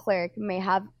effect of cleric may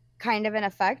have kind of an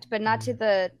effect, but not to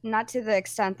the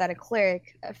extent that a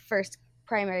cleric, a first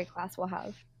primary class, will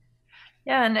have.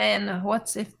 Yeah, and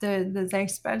what if the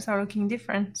spells are looking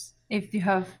different? If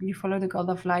you follow the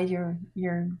god of light, your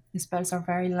spells are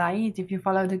very light. If you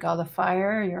follow the god of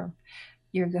fire,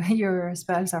 your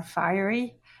spells are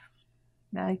fiery.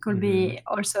 It could be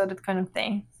also that kind of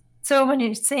thing. So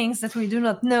many things that we do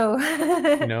not know.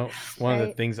 You know, one of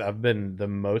the things I've been the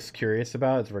most curious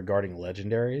about is regarding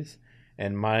legendaries.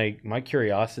 And my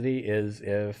curiosity is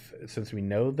if, since we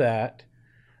know that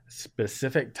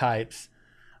specific types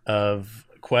of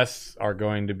quests are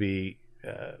going to be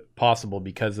possible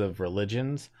because of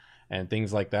religions and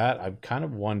things like that, I've kind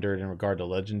of wondered in regard to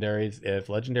legendaries, if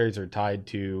legendaries are tied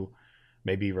to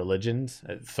maybe religions,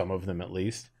 some of them at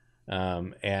least,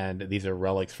 and these are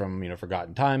relics from, you know,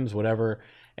 forgotten times, whatever,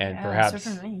 and perhaps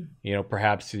certainly.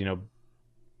 Perhaps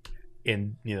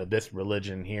in, you know, this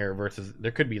religion here versus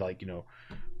there could be like, you know,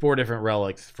 4 different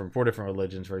relics from 4 different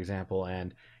religions, for example,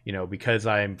 and, you know, because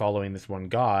I'm following this one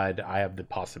god, I have the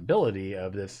possibility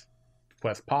of this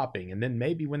quest popping, and then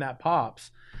maybe when that pops,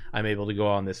 I'm able to go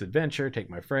on this adventure, take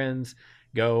my friends,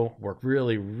 go work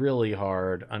really, really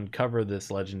hard, uncover this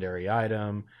legendary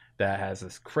item that has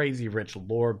this crazy rich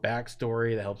lore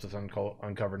backstory that helps us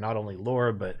uncover not only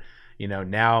lore, but, you know,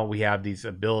 now we have these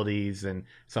abilities and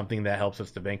something that helps us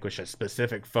to vanquish a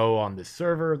specific foe on this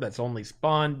server that's only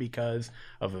spawned because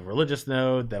of a religious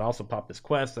node that also popped this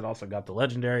quest that also got the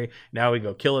legendary. Now we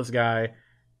go kill this guy,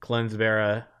 cleanse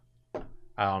Vera.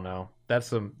 I don't know.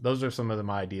 Those are some of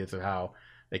my ideas of how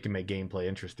they can make gameplay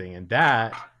interesting, and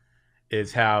that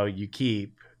is how you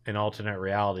keep an alternate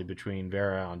reality between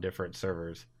Vera on different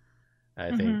servers.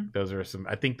 I think those are some.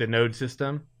 I think the node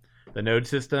system,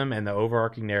 and the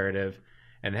overarching narrative,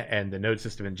 and the node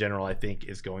system in general, I think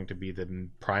is going to be the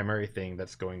primary thing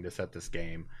that's going to set this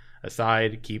game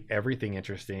aside. Keep everything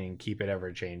interesting, keep it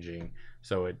ever changing,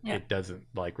 so it doesn't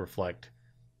like reflect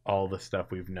all the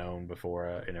stuff we've known before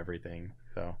and everything.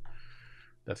 So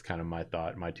that's kind of my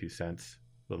thought, my 2 cents.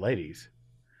 But ladies,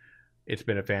 it's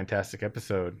been a fantastic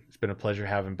episode. It's been a pleasure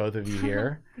having both of you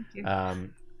here. Thank you.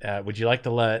 Would you like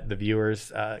to let the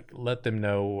viewers let them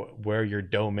know where your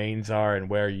domains are and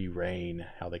where you reign,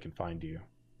 how they can find you?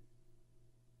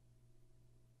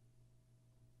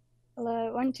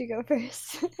 Why don't you go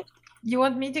first? You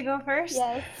want me to go first?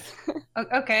 Yes.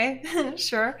 Okay,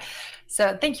 sure.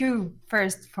 So thank you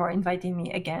first for inviting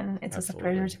me again. It was a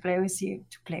pleasure to play with you,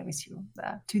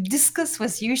 to discuss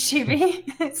with you, Chibi.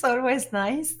 It's always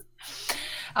nice.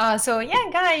 So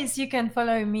yeah, guys, you can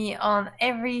follow me on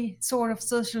every sort of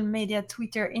social media,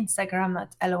 Twitter, Instagram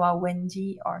at Eloa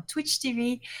Wendy, or Twitch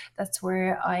TV. That's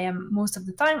where I am most of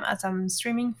the time, as I'm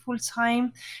streaming full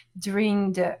time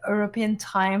during the European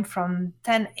time from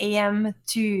 10 a.m.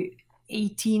 to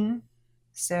 18,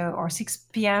 or 6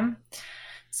 p.m.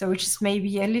 So which is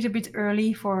maybe a little bit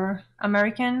early for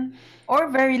American, or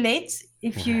very late.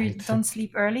 If you don't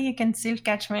sleep early, you can still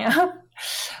catch me up.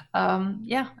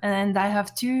 And I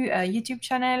have 2 YouTube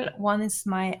channel. One is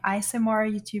my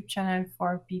ASMR YouTube channel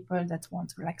for people that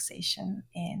want relaxation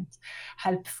and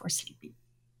help for sleeping.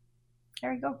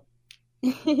 There you go.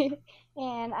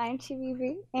 And I'm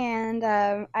TVB, and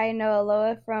I know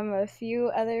Aloha from a few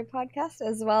other podcasts,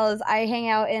 as well as I hang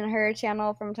out in her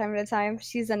channel from time to time.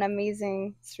 She's an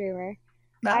amazing streamer.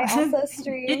 I also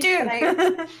stream. You do.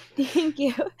 Thank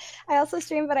you. I also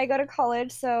stream, but I go to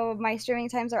college, so my streaming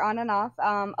times are on and off.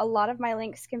 A lot of my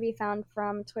links can be found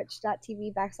from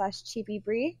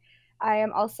twitch.tv/ChibiBree. I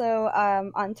am also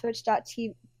on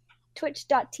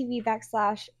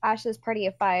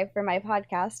twitch.tv/AshesPartyOf5 for my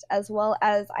podcast, as well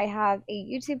as I have a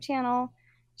YouTube channel,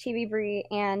 Chibi Bree,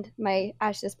 and my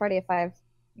Ashes Party of 5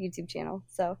 YouTube channel.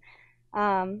 So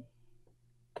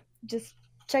just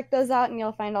check those out and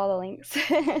you'll find all the links.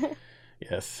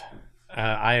 Yes.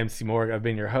 I am Simorg. I've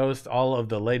been your host. All of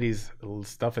the ladies'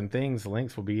 stuff and things,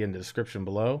 links will be in the description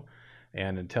below.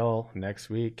 And until next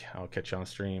week, I'll catch you on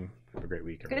stream. Have a great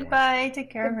week, everyone. Goodbye. Take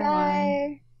care,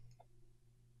 everyone.